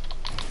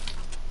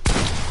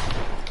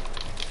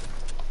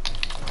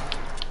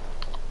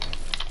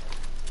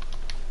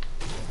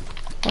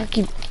 I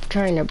keep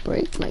trying to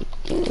break my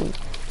game.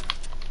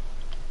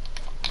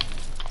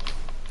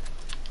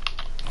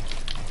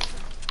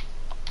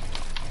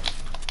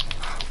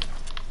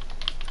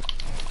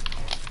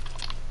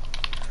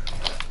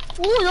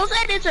 Ooh, those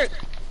edits are...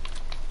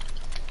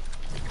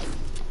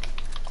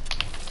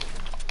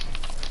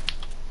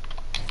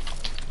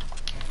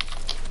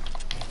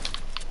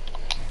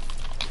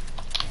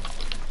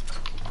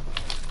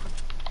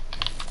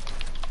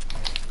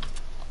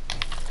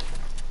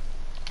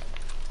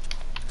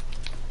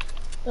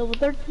 Level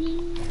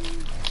 13.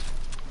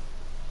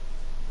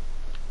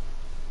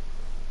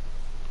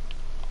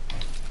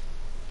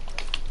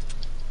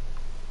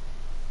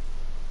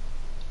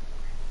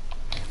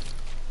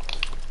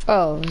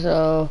 Oh,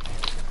 so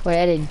wait, I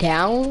edit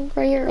down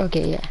right here?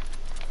 Okay, yeah.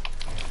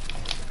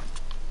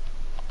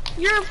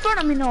 You're in front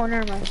of me. No,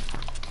 never mind.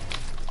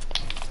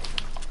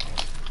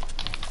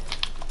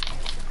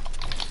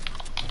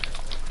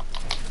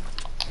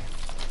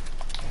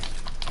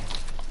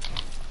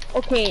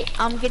 Okay,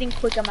 I'm getting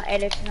quick on my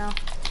edits now.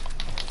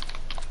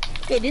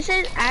 Okay, this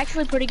is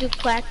actually pretty good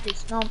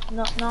practice. No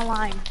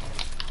lying.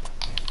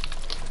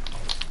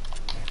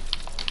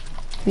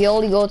 We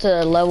only go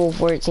to level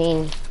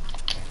 14.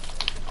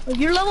 Oh,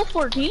 you're level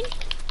 14?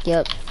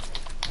 Yep.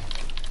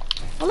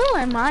 How low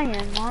am I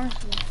in,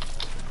 honestly?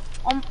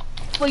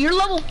 Well, you're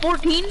level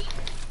 14?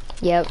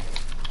 Yep.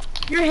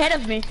 You're ahead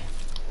of me.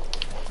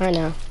 I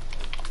know.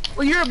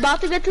 Well, you're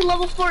about to get to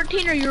level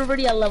 14, or you're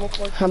already at level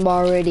 14?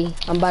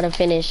 I'm about to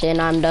finish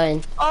and I'm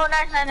done. Oh,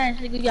 nice.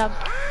 Good job.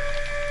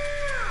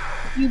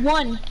 You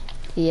won.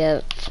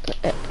 Yep.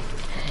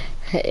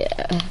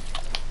 Yeah.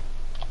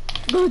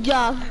 Good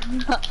job.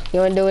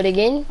 You wanna do it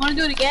again? Wanna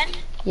do it again?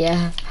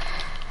 Yeah.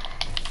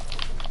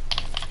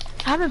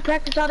 I haven't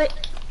practiced on it.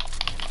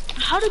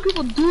 How do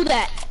people do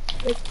that?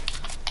 Like,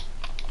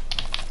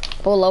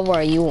 What level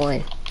are you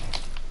on?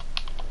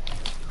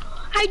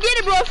 I did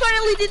it, bro. I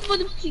finally did what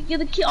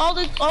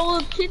all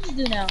the kids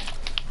do now.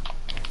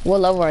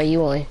 What level are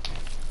you on?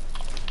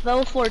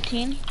 Level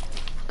 14.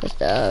 Cause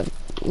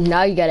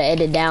now you gotta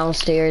edit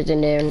downstairs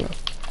and then.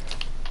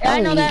 Yeah,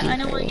 I know that. I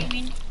know what you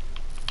mean.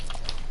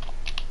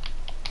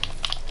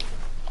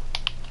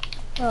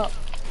 Oh,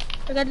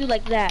 I gotta do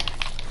like that.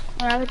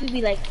 Or I have to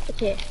be like,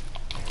 okay.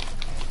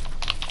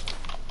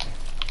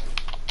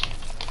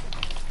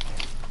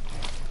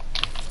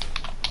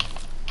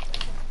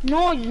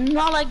 No,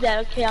 not like that.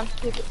 Okay, I'm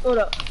stupid. Hold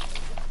up.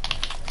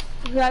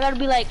 Okay, I gotta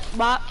be like,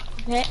 bop.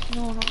 Okay,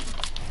 no.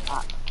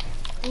 Bop.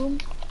 Boom.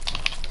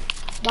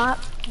 Bop.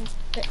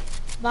 Okay.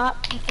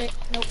 Bop. Okay.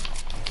 Nope.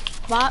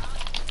 Bop.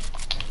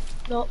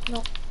 No.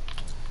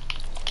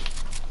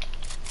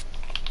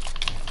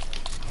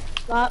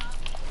 Bop.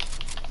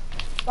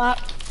 Bop.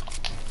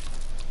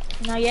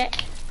 Not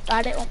yet.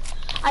 Got it.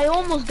 I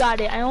almost got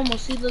it. I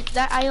almost see. Look,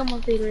 that I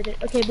almost did right there.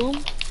 Okay,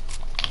 boom.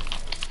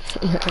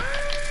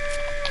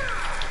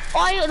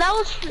 Oh, that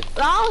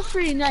was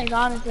pretty nice,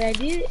 honestly. I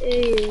did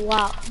it.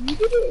 Wow, you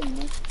did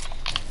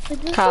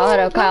it. Kyle, hold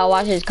up. Kyle,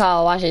 watch this.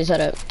 Kyle, watch this.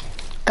 Hold up.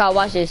 Kyle,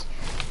 watch this.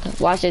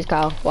 Watch this,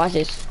 Kyle. Watch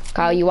this.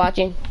 Kyle, you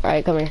watching? All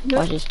right, come here. Yep.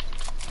 Watch this.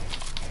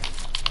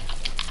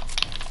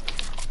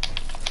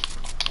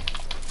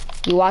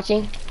 You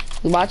watching?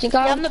 You watching,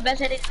 Kyle? Yeah, I'm the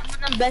best at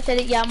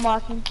it. Yeah, I'm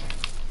watching.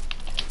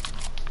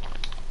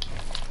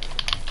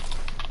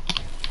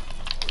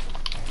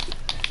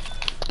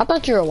 I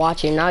thought you were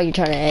watching. Now you're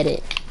trying to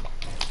edit.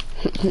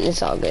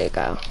 It's all good,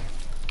 Kyle.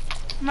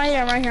 I'm right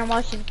here. I'm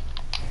watching.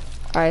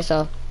 All right,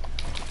 so.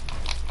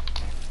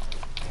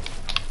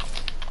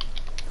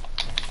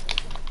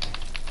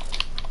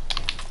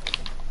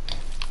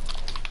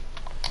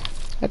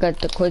 I got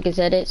the quickest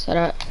edits.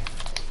 Alright.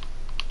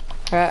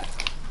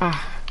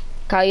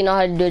 Kyle, you know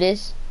how to do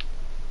this?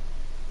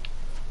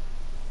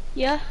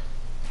 Yeah.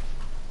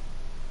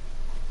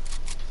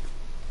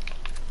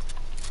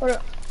 Hold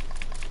up.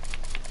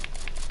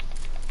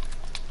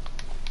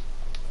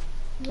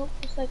 Nope,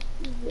 it's like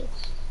this.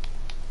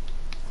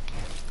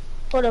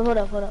 Hold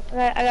up.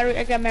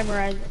 I gotta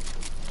memorize it.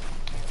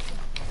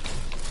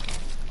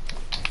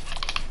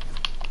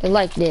 It's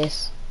like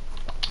this.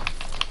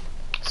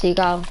 See,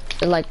 Kyle?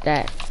 It's like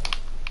that.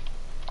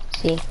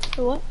 See?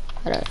 What?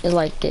 Hold up. It's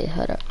like this.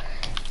 Hold up.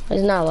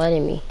 It's not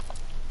letting me.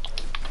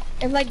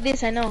 It's like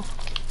this, I know.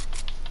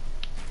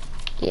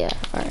 Yeah,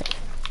 alright.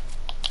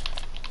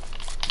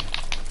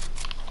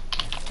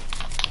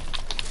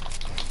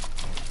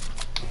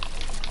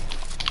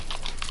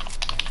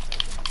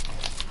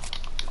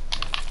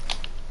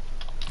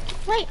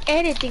 My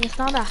editing is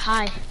not that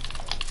high.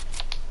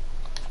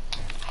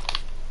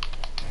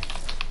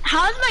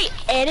 How's my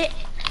edit?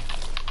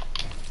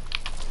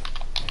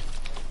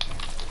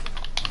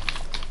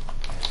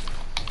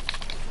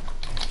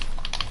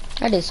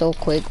 I did so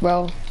quick,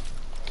 bro.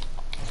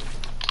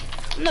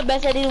 I'm the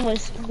best editing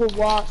with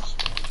walls.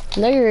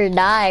 No, you're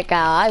not,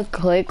 Kyle. I'm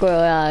quick,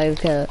 bro.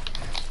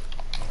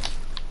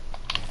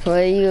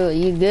 Well,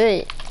 you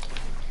good.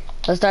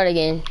 Let's start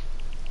again.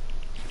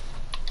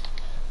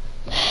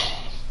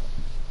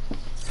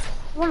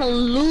 I wanna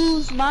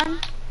lose, man.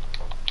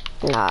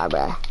 Nah,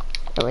 bro.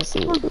 Never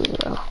see you lose,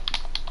 bro.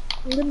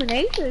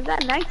 Elimination, is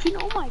that 19?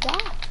 Oh my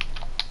god.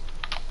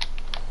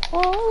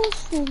 Oh,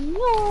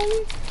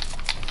 senor.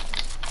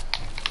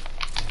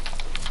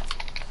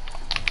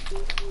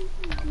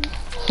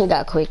 He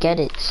got quick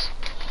edits.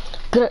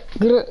 Get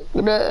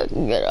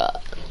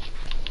up.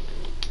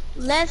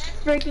 Let's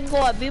freaking go.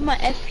 I beat my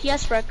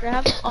FPS record. I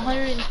have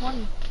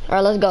 120.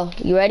 Alright, let's go.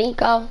 You ready,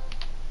 Kyle?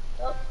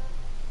 Yep.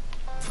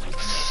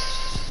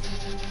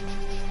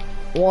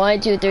 1,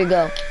 2, 3,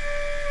 go.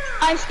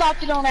 I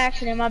stopped it on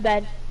accident, my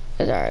bad.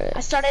 It's alright. I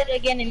started it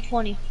again in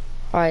 20.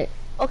 Alright.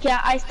 Okay,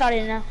 I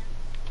started now.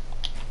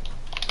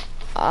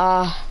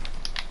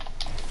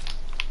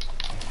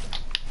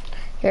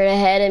 You're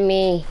ahead of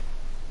me.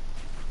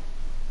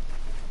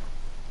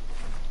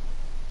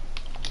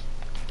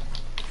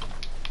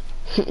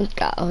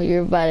 Kyle,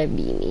 you're about to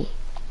beat me.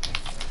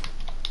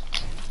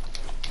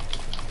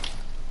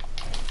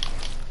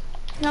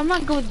 No, I'm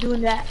not good with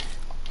doing that.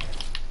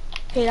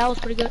 Okay, that was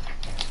pretty good.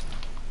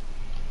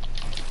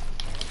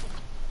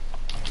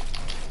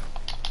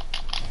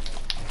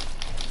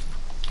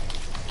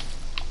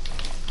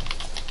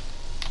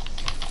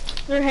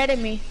 You're ahead of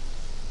me.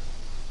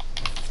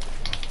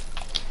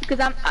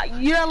 Because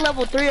you're at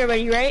level 3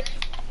 already, right?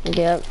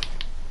 Yep.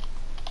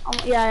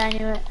 Yeah, I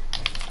knew it.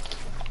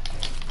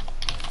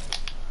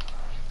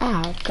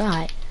 Oh,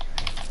 God.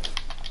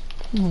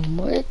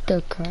 What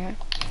the crap?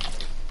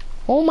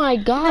 Oh my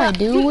God,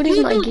 dude, what is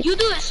my game? You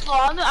do it slow.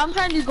 I'm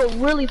trying to go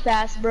really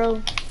fast,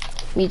 bro.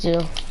 Me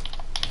too.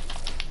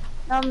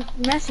 I'm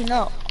messing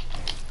up.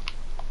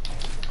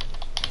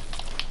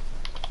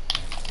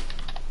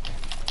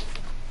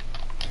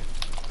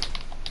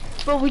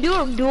 Bro, we do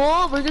a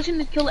duel. We're just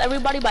gonna kill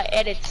everybody by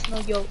edits.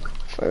 No joke.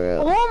 For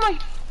real. Oh my!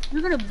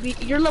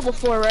 You're level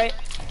 4, right?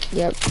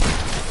 Yep.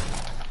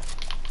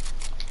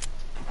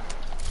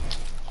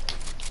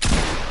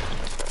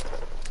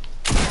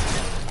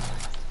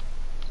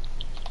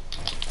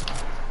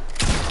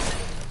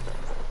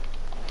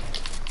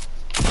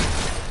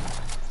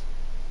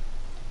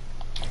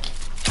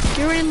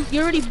 You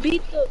already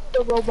beat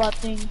the robot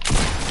thing.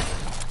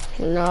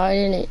 No, I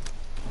didn't.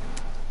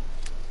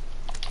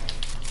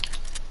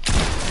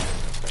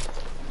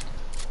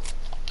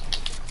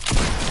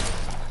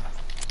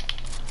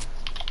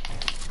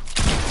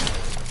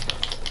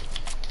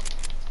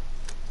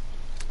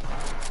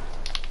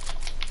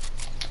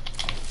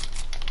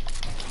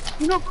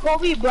 You know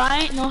Kobe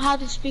Bryant know how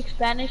to speak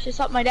Spanish? It's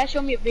up. My dad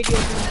showed me a video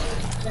of him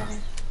speaking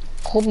Spanish.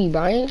 Kobe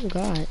Bryant?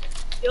 God.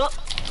 Yup.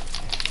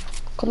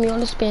 Come on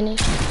the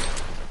Spanish.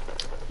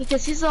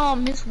 Because his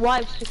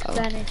wife speaks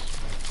Spanish.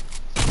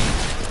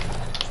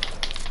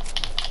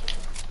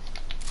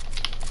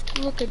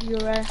 Look at you,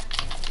 right?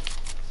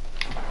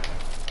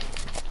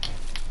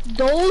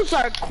 Those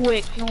are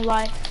quick, no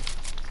lie.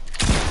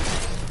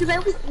 Because I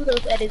always do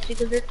those edits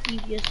because they're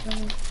tedious for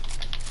me.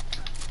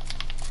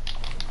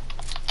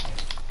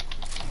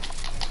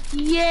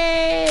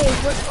 Yay!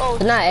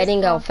 It's not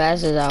editing how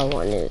fast as I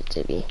wanted it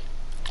to be.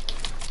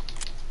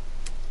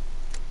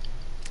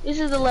 This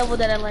is the level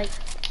that I like.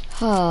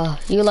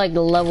 You like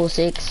the level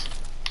 6?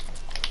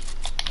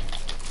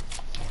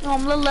 No,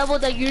 I'm the level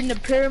that you're in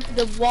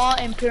the wall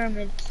and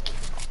pyramids.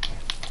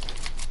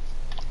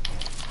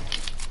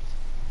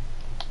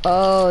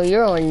 Oh,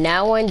 you're on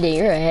that one? Then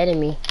you're ahead of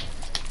me.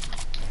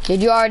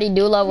 Did you already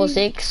do level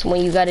 6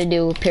 when you gotta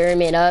do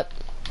pyramid up?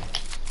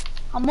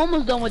 I'm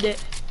almost done with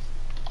it.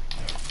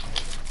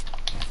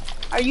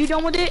 Are you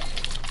done with it?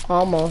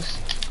 Almost.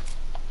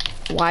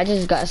 Well, I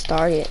just got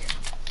started.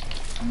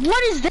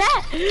 What is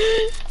that?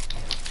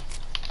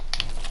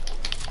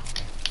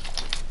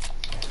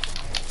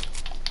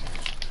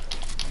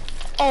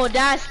 Oh,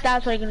 that's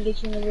why I'm gonna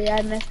get you in the way.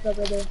 I messed up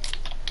right there.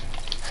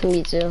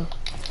 Me too.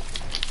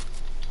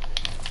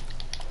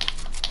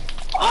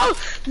 Oh,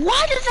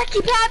 why does that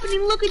keep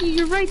happening? Look at you,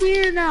 you're right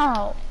here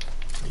now.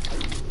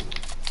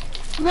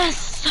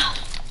 Yes.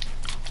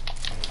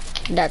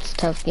 That's a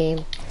tough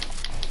game.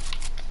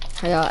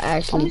 How y'all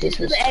actually Let me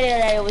see the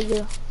edit right over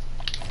here.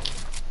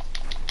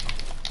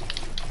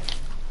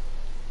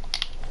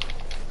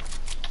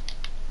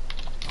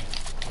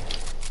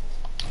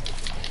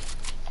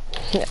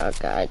 Oh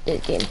god,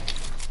 this game.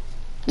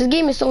 This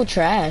game is so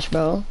trash,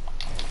 bro.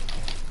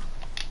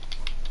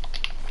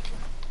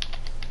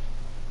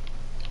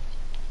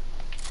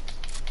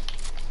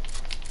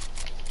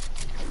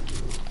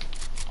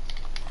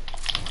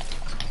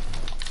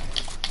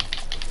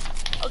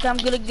 Okay, I'm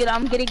getting good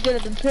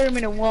at the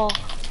pyramid and wall.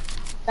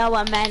 That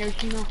what matters,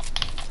 you know.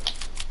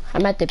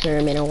 I'm at the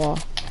pyramid and wall.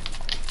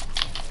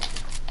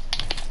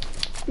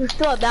 You're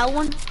still at that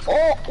one?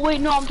 Oh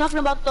wait, no, I'm talking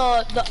about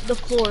the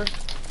floor.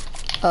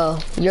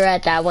 Oh, you're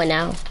at that one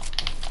now?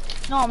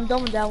 No, I'm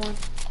done with that one.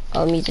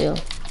 Oh, me too.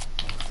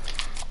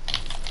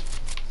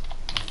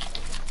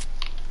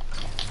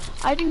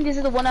 I think this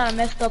is the one that I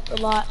messed up a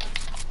lot.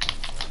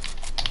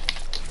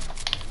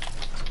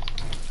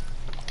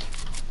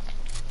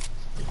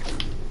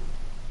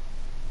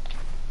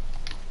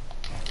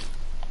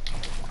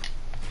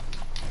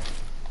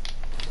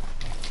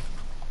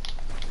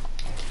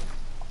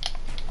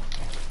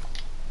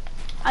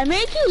 I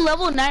made you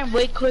level 9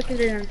 way quicker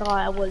than I thought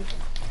I would.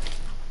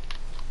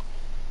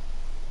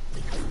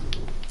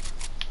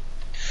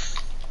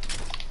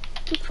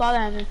 Keep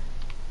following me.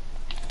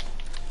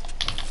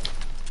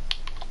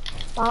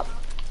 Stop.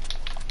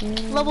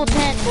 Level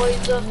 10,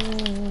 boys.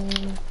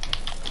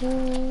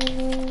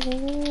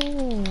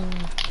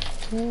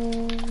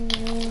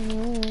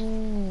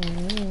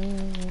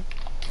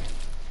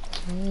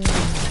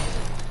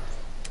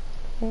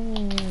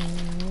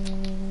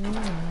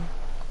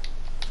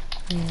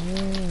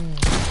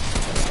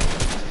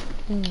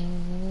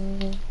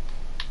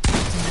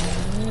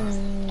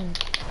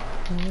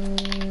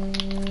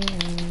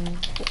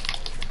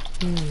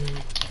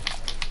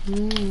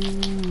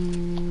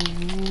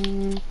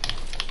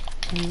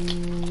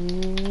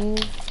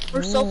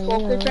 We're so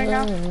focused right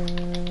now.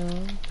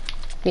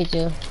 Me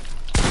too.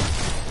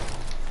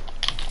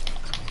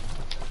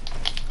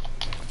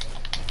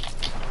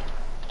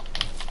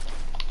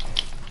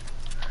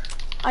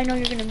 I know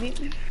you're gonna beat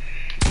me.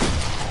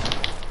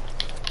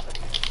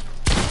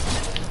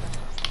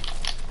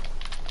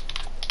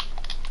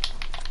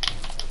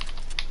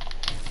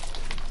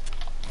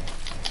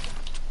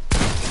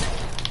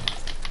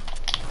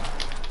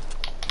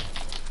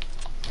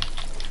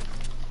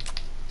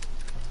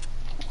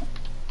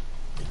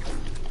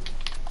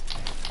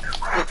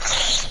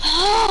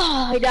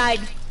 I died.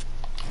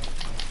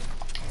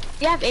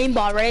 You have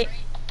aimbot, right?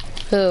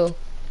 Who?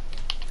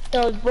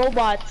 Those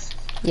robots.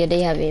 Yeah,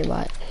 they have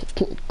aimbot.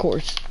 Of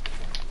course.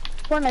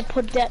 When I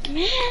put that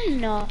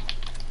man,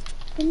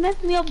 it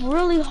messed me up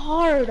really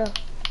hard. I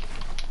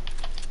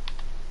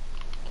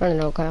don't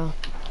know, Kyle.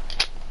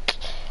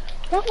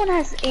 That one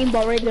has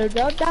aimbot right there.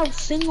 That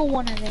single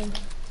one has aimbot.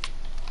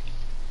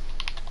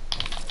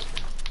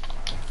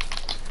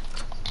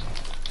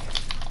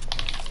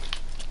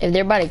 If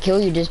they're about to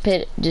kill you, just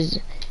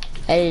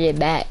edit it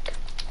back.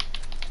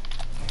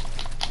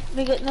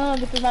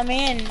 Because my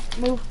man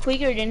moved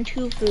quicker than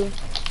Tufu.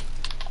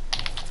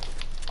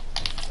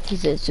 He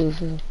said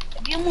Sufu.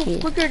 If you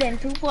move quicker than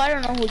Tufu, I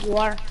don't know who you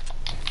are.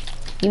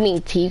 You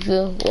mean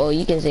Tifu? Well,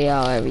 you can say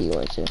however you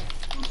want to.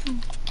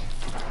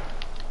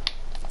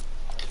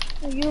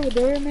 Are you over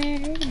there,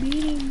 man? You're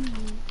beating me.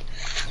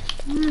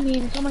 I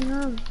mean, someone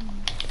else.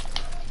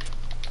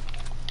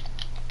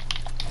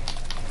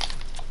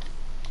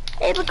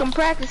 Hey, look, I'm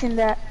practicing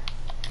that.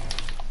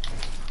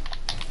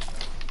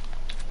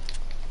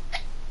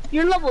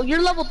 You're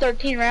level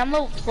 13, right? I'm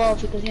level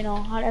 12 because you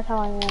know that's how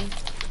I am.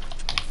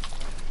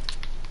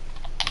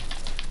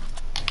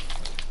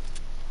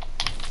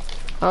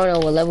 I don't know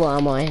what level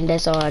I'm on.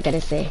 That's all I gotta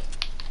say.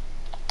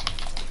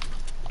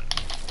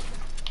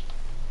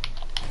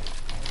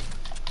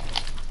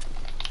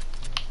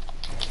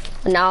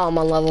 Now I'm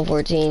on level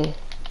 14.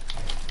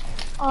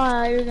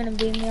 You're gonna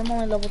beat me. I'm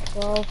only level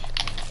 12.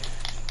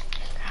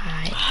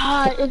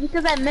 God. It's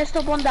because I messed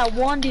up on that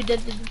one dude,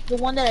 the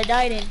one that I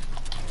died in.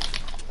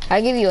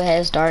 I'll give you a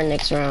head start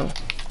next round.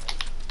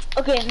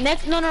 Okay, no,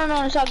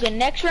 it's all good.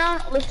 Next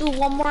round, let's do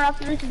one more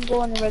after this and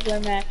go in the regular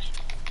match.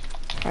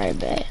 Alright,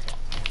 bet.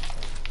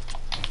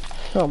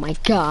 Oh my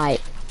god.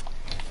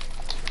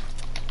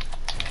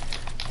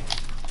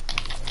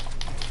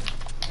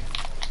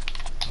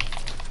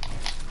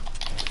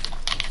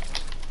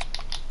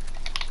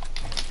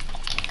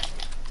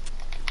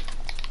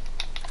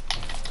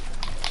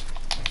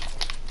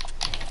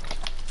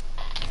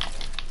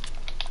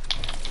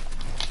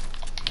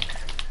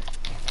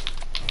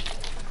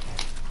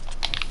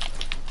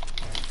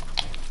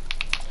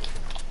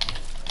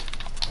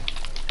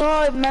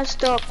 Oh, it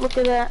messed up. Look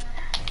at that.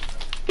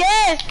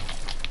 Yeah.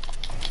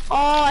 Oh,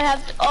 I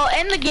have to. Oh,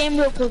 end the game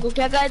real quick.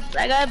 Okay, I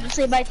gotta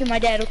say bye to my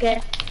dad. Okay.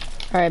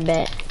 Alright,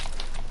 bet.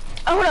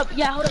 Oh, hold up.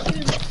 Yeah, hold up.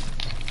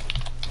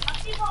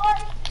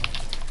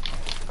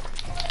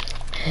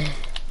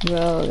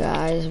 Bro,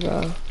 guys,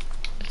 bro.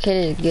 The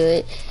kid is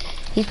good.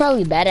 He's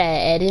probably bad at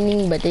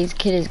editing, but this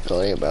kid is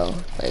good, bro.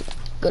 Like,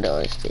 good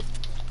honesty.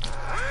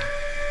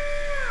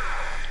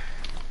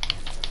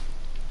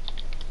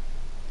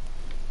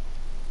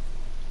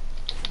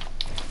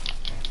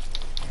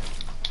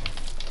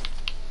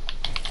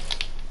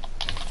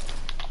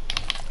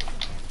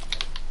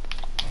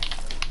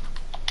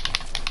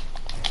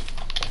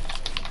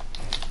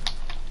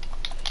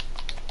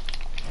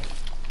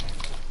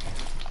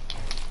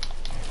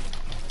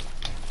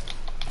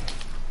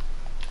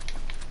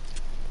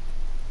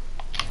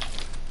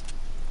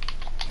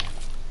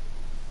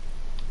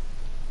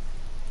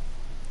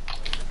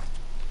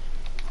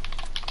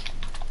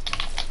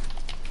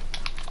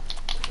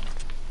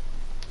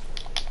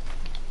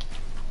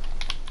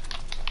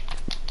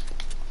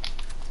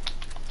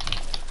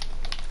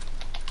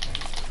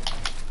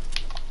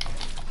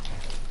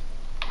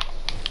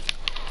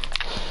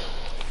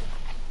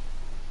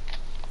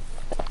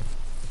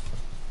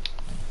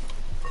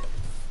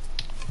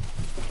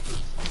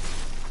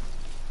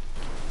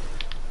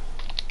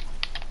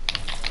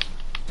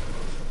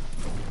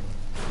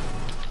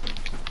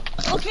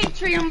 Okay,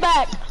 Tree, I'm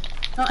back.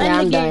 Now Yeah, I'm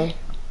end the game. dying.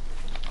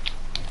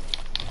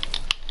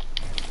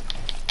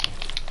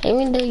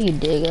 Even though you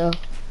did go.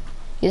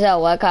 You said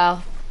what,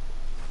 Kyle?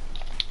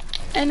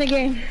 End the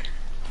game.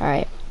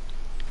 Alright.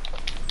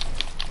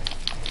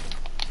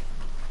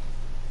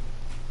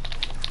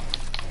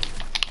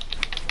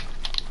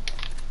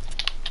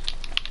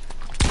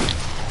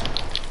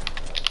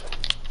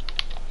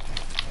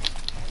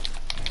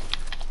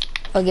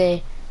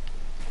 Okay.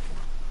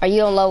 Are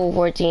you on level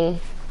 14?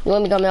 You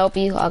want me to come help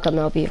you? I'll come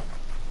help you.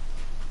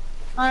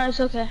 Alright, it's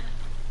okay.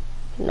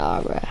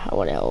 Nah, bruh. I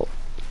want to help.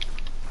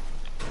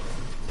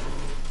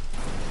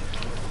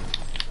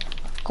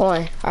 Come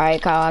on.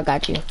 Alright, Kyle, I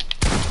got you.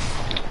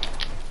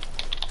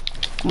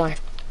 Come on.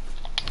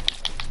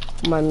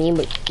 Come on, me and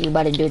we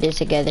about to do this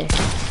together.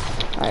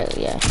 Alright,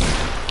 yeah.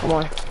 Come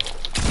on.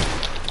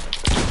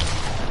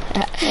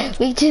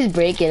 We just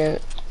breaking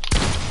it.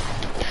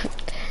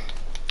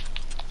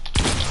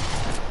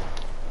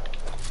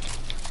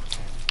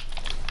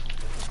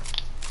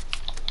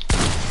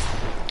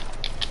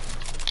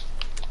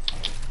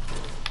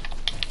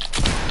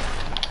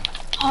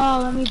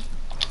 Oh, let me.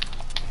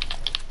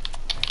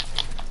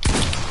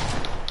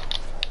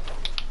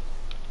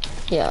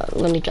 Yeah,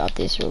 let me drop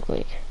this real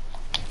quick.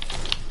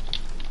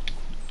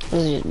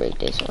 Let's just break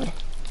this one.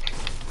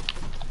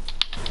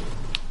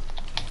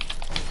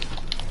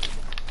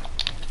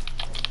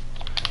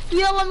 You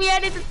don't let me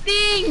edit the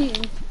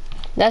thing.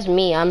 That's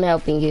me. I'm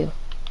helping you.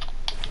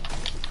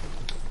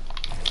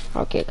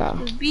 Okay, Kyle.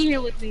 Just be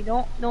here with me.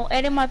 Don't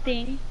edit my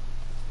thing.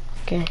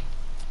 Okay.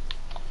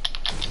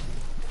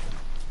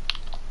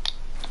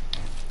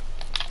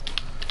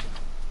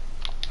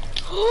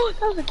 Oh,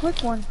 that was a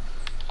quick one.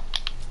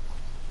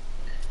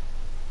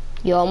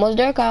 You almost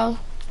there, Kyle.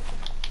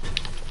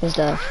 Good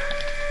stuff.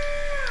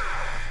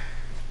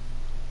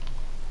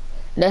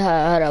 Hold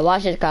on,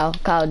 watch this, Kyle.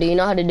 Kyle, do you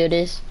know how to do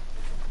this?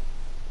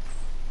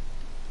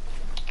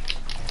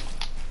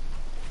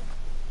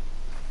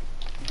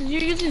 Cause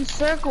you're using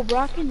circle, bro.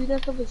 I can do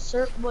that stuff with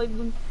circle. Like,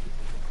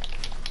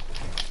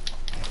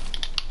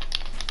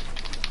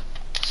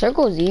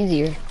 Circle's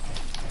easier.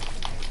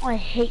 oh, I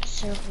hate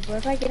circle, bro.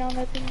 If I get on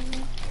that thing, I'm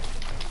gonna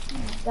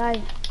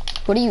die.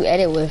 What do you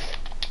edit with?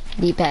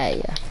 D-pad,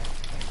 yeah.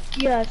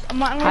 Yes, I'm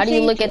gonna How do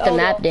you say look it at to the Odo.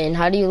 map then?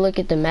 How do you look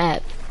at the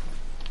map?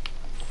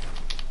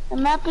 The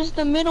map is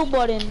the middle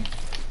button.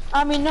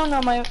 I mean, no,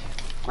 my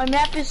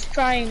map is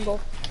triangle.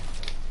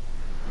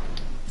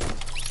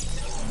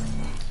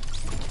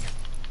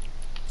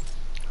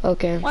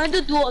 Okay. Wanna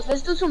do duels?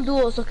 Let's do some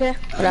duels, okay?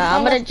 Hold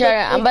on,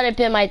 I'm gonna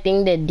pin my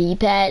thing to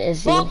D-pad and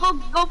see. Go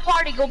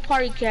party,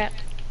 cat.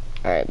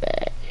 Alright,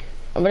 bet.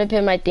 I'm gonna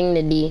pin my thing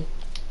to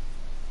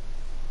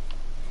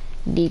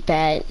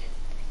D-pad.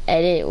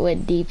 Edit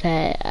with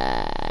D-pad.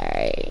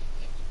 Alright.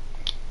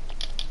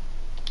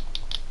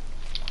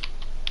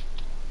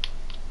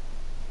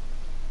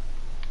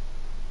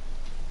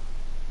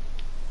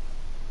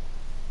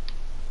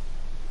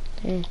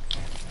 Okay.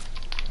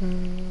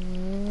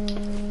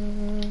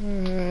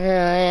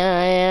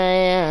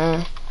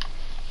 Yeah.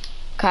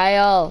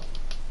 Kyle.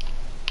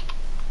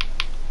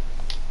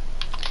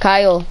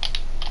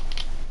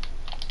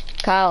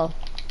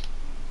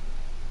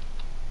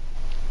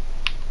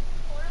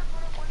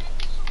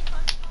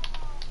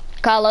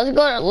 Kyle, let's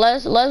go.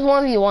 Let's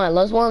 1v1.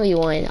 Let's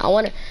 1v1. I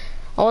wanna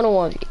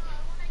 1v.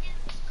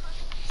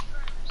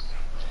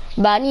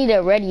 But I need to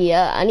ready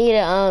up. I need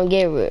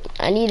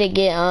to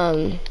get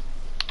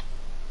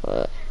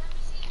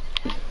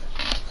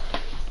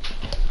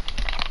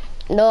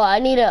no, I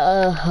need to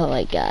oh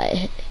my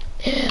god.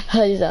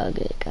 It's all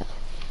good, Kyle.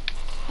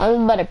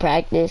 I'm about to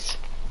practice.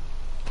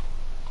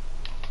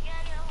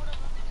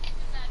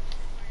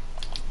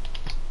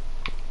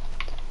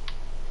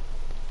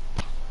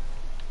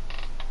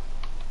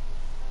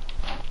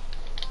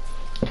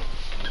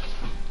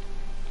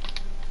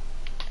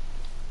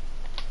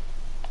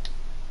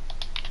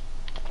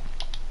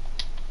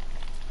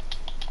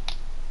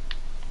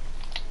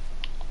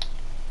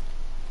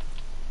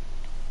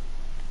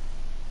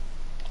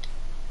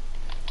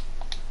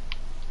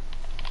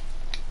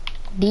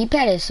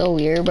 D-pad is so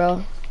weird,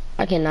 bro.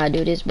 I cannot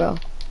do this, bro.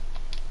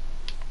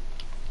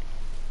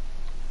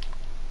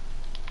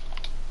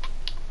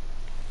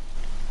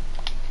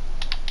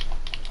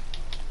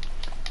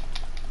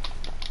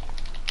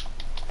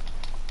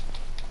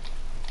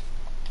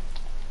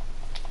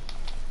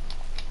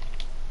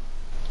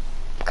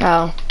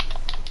 Kyle.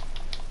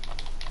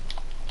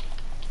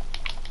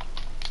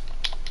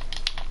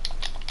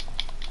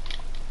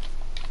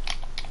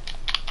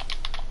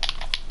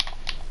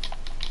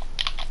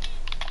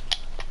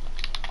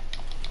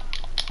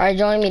 Alright,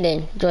 join me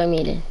then. Join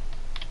me then.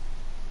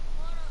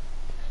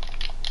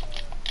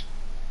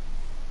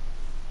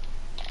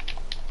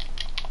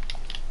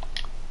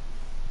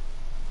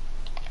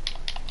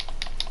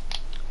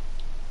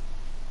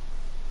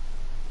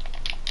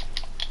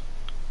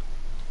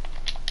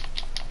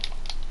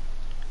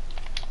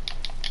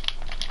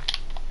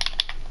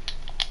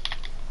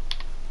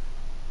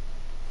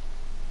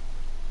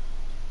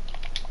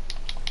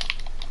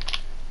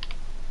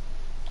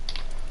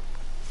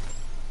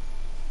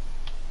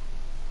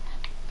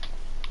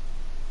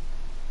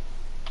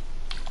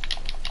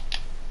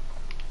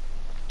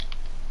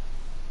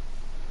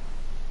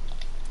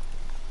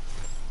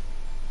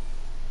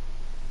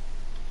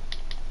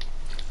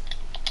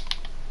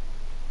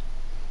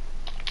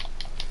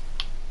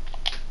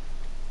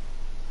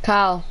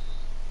 Kyle.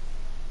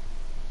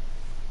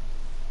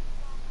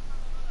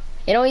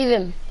 It don't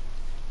even.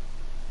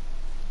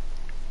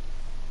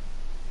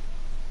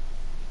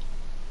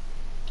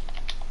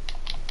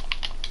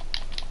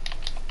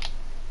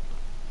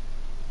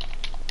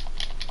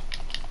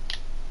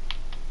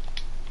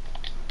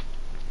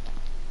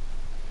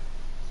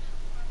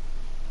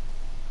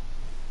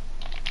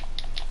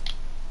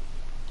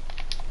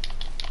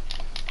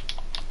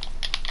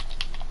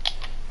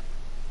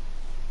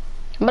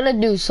 I'm gonna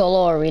do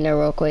solo arena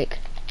real quick.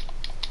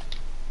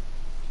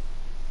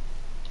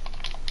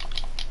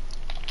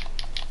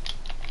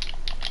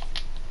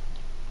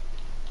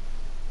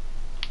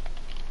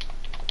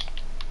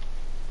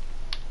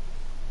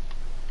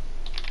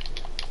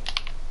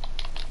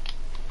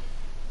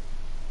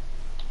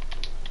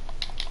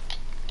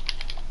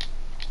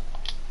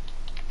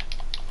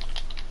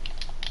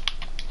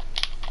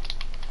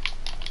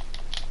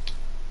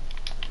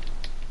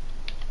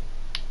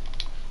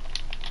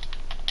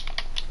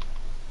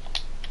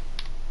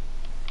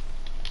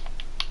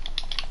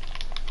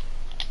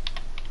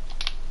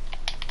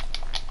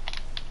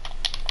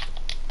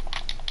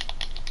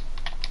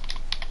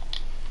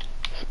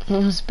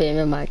 I'm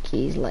spamming my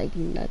keys like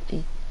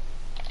nothing.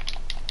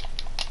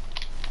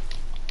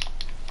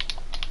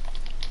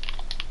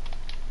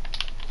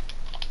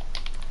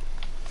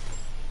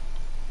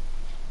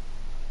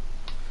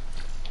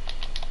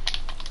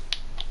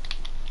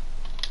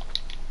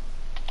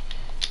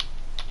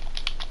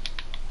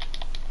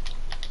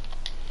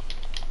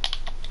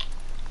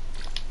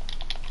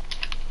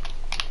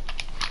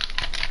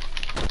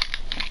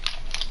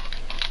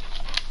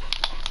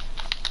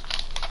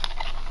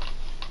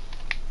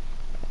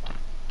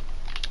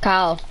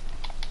 Kyle.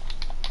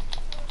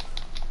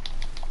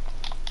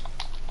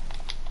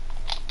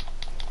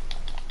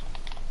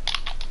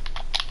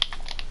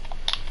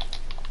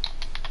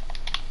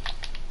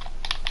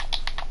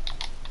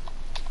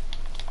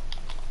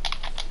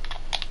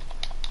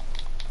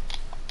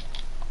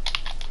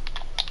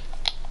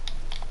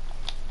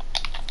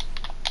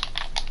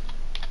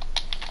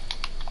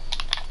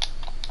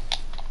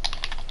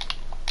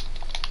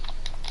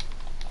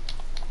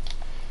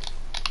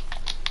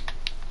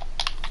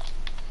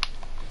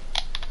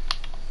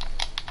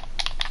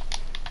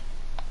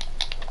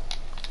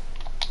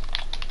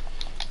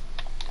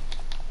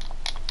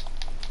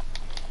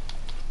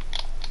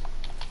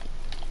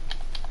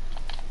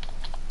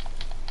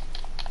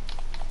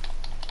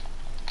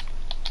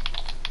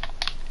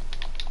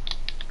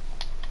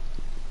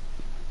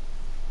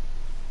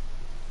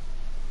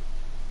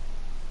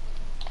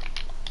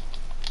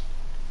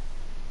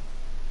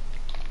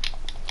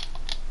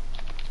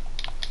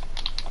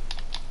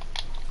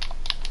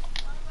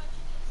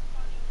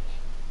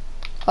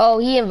 Oh,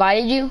 he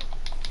invited you?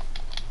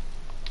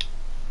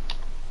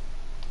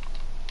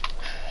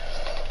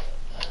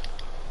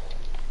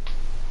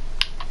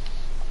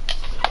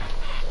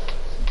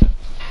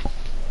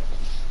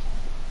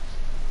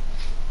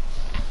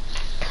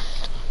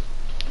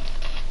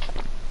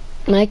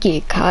 Might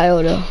get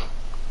Kyle though.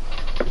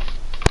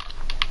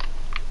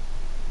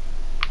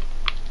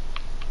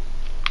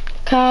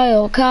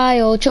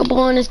 Kyle, triple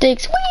on the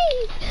sticks,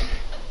 wee!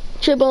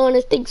 Triple on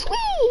the sticks,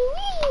 wee!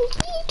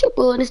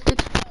 Triple on the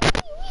sticks,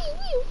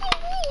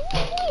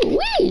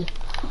 wee!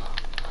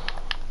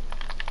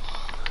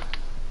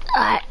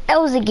 Alright, that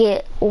was a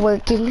get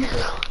working.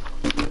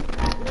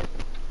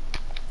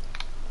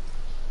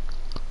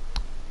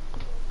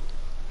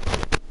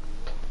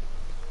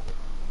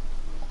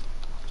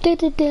 Dun,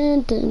 dun,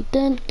 dun, dun,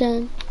 dun,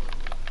 dun.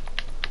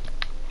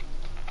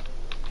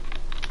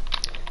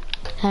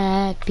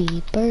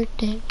 Happy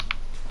birthday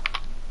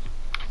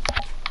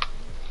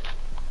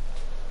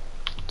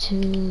to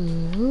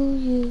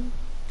you.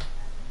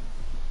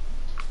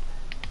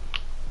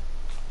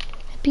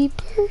 Happy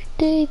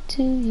birthday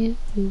to you.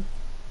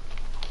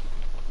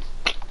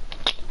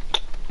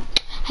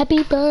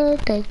 Happy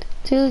birthday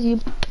to you.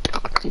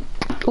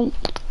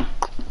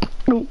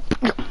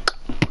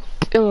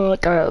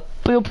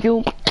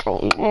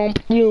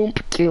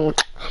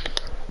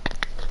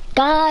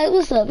 Guys,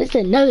 what's up? It's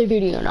another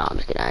video. No, I'm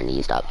just kidding. I need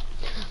to stop.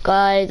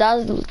 Guys,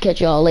 I'll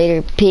catch y'all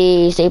later.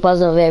 Peace. Stay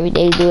positive every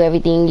day. Do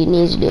everything you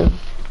need to do.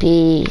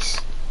 Peace.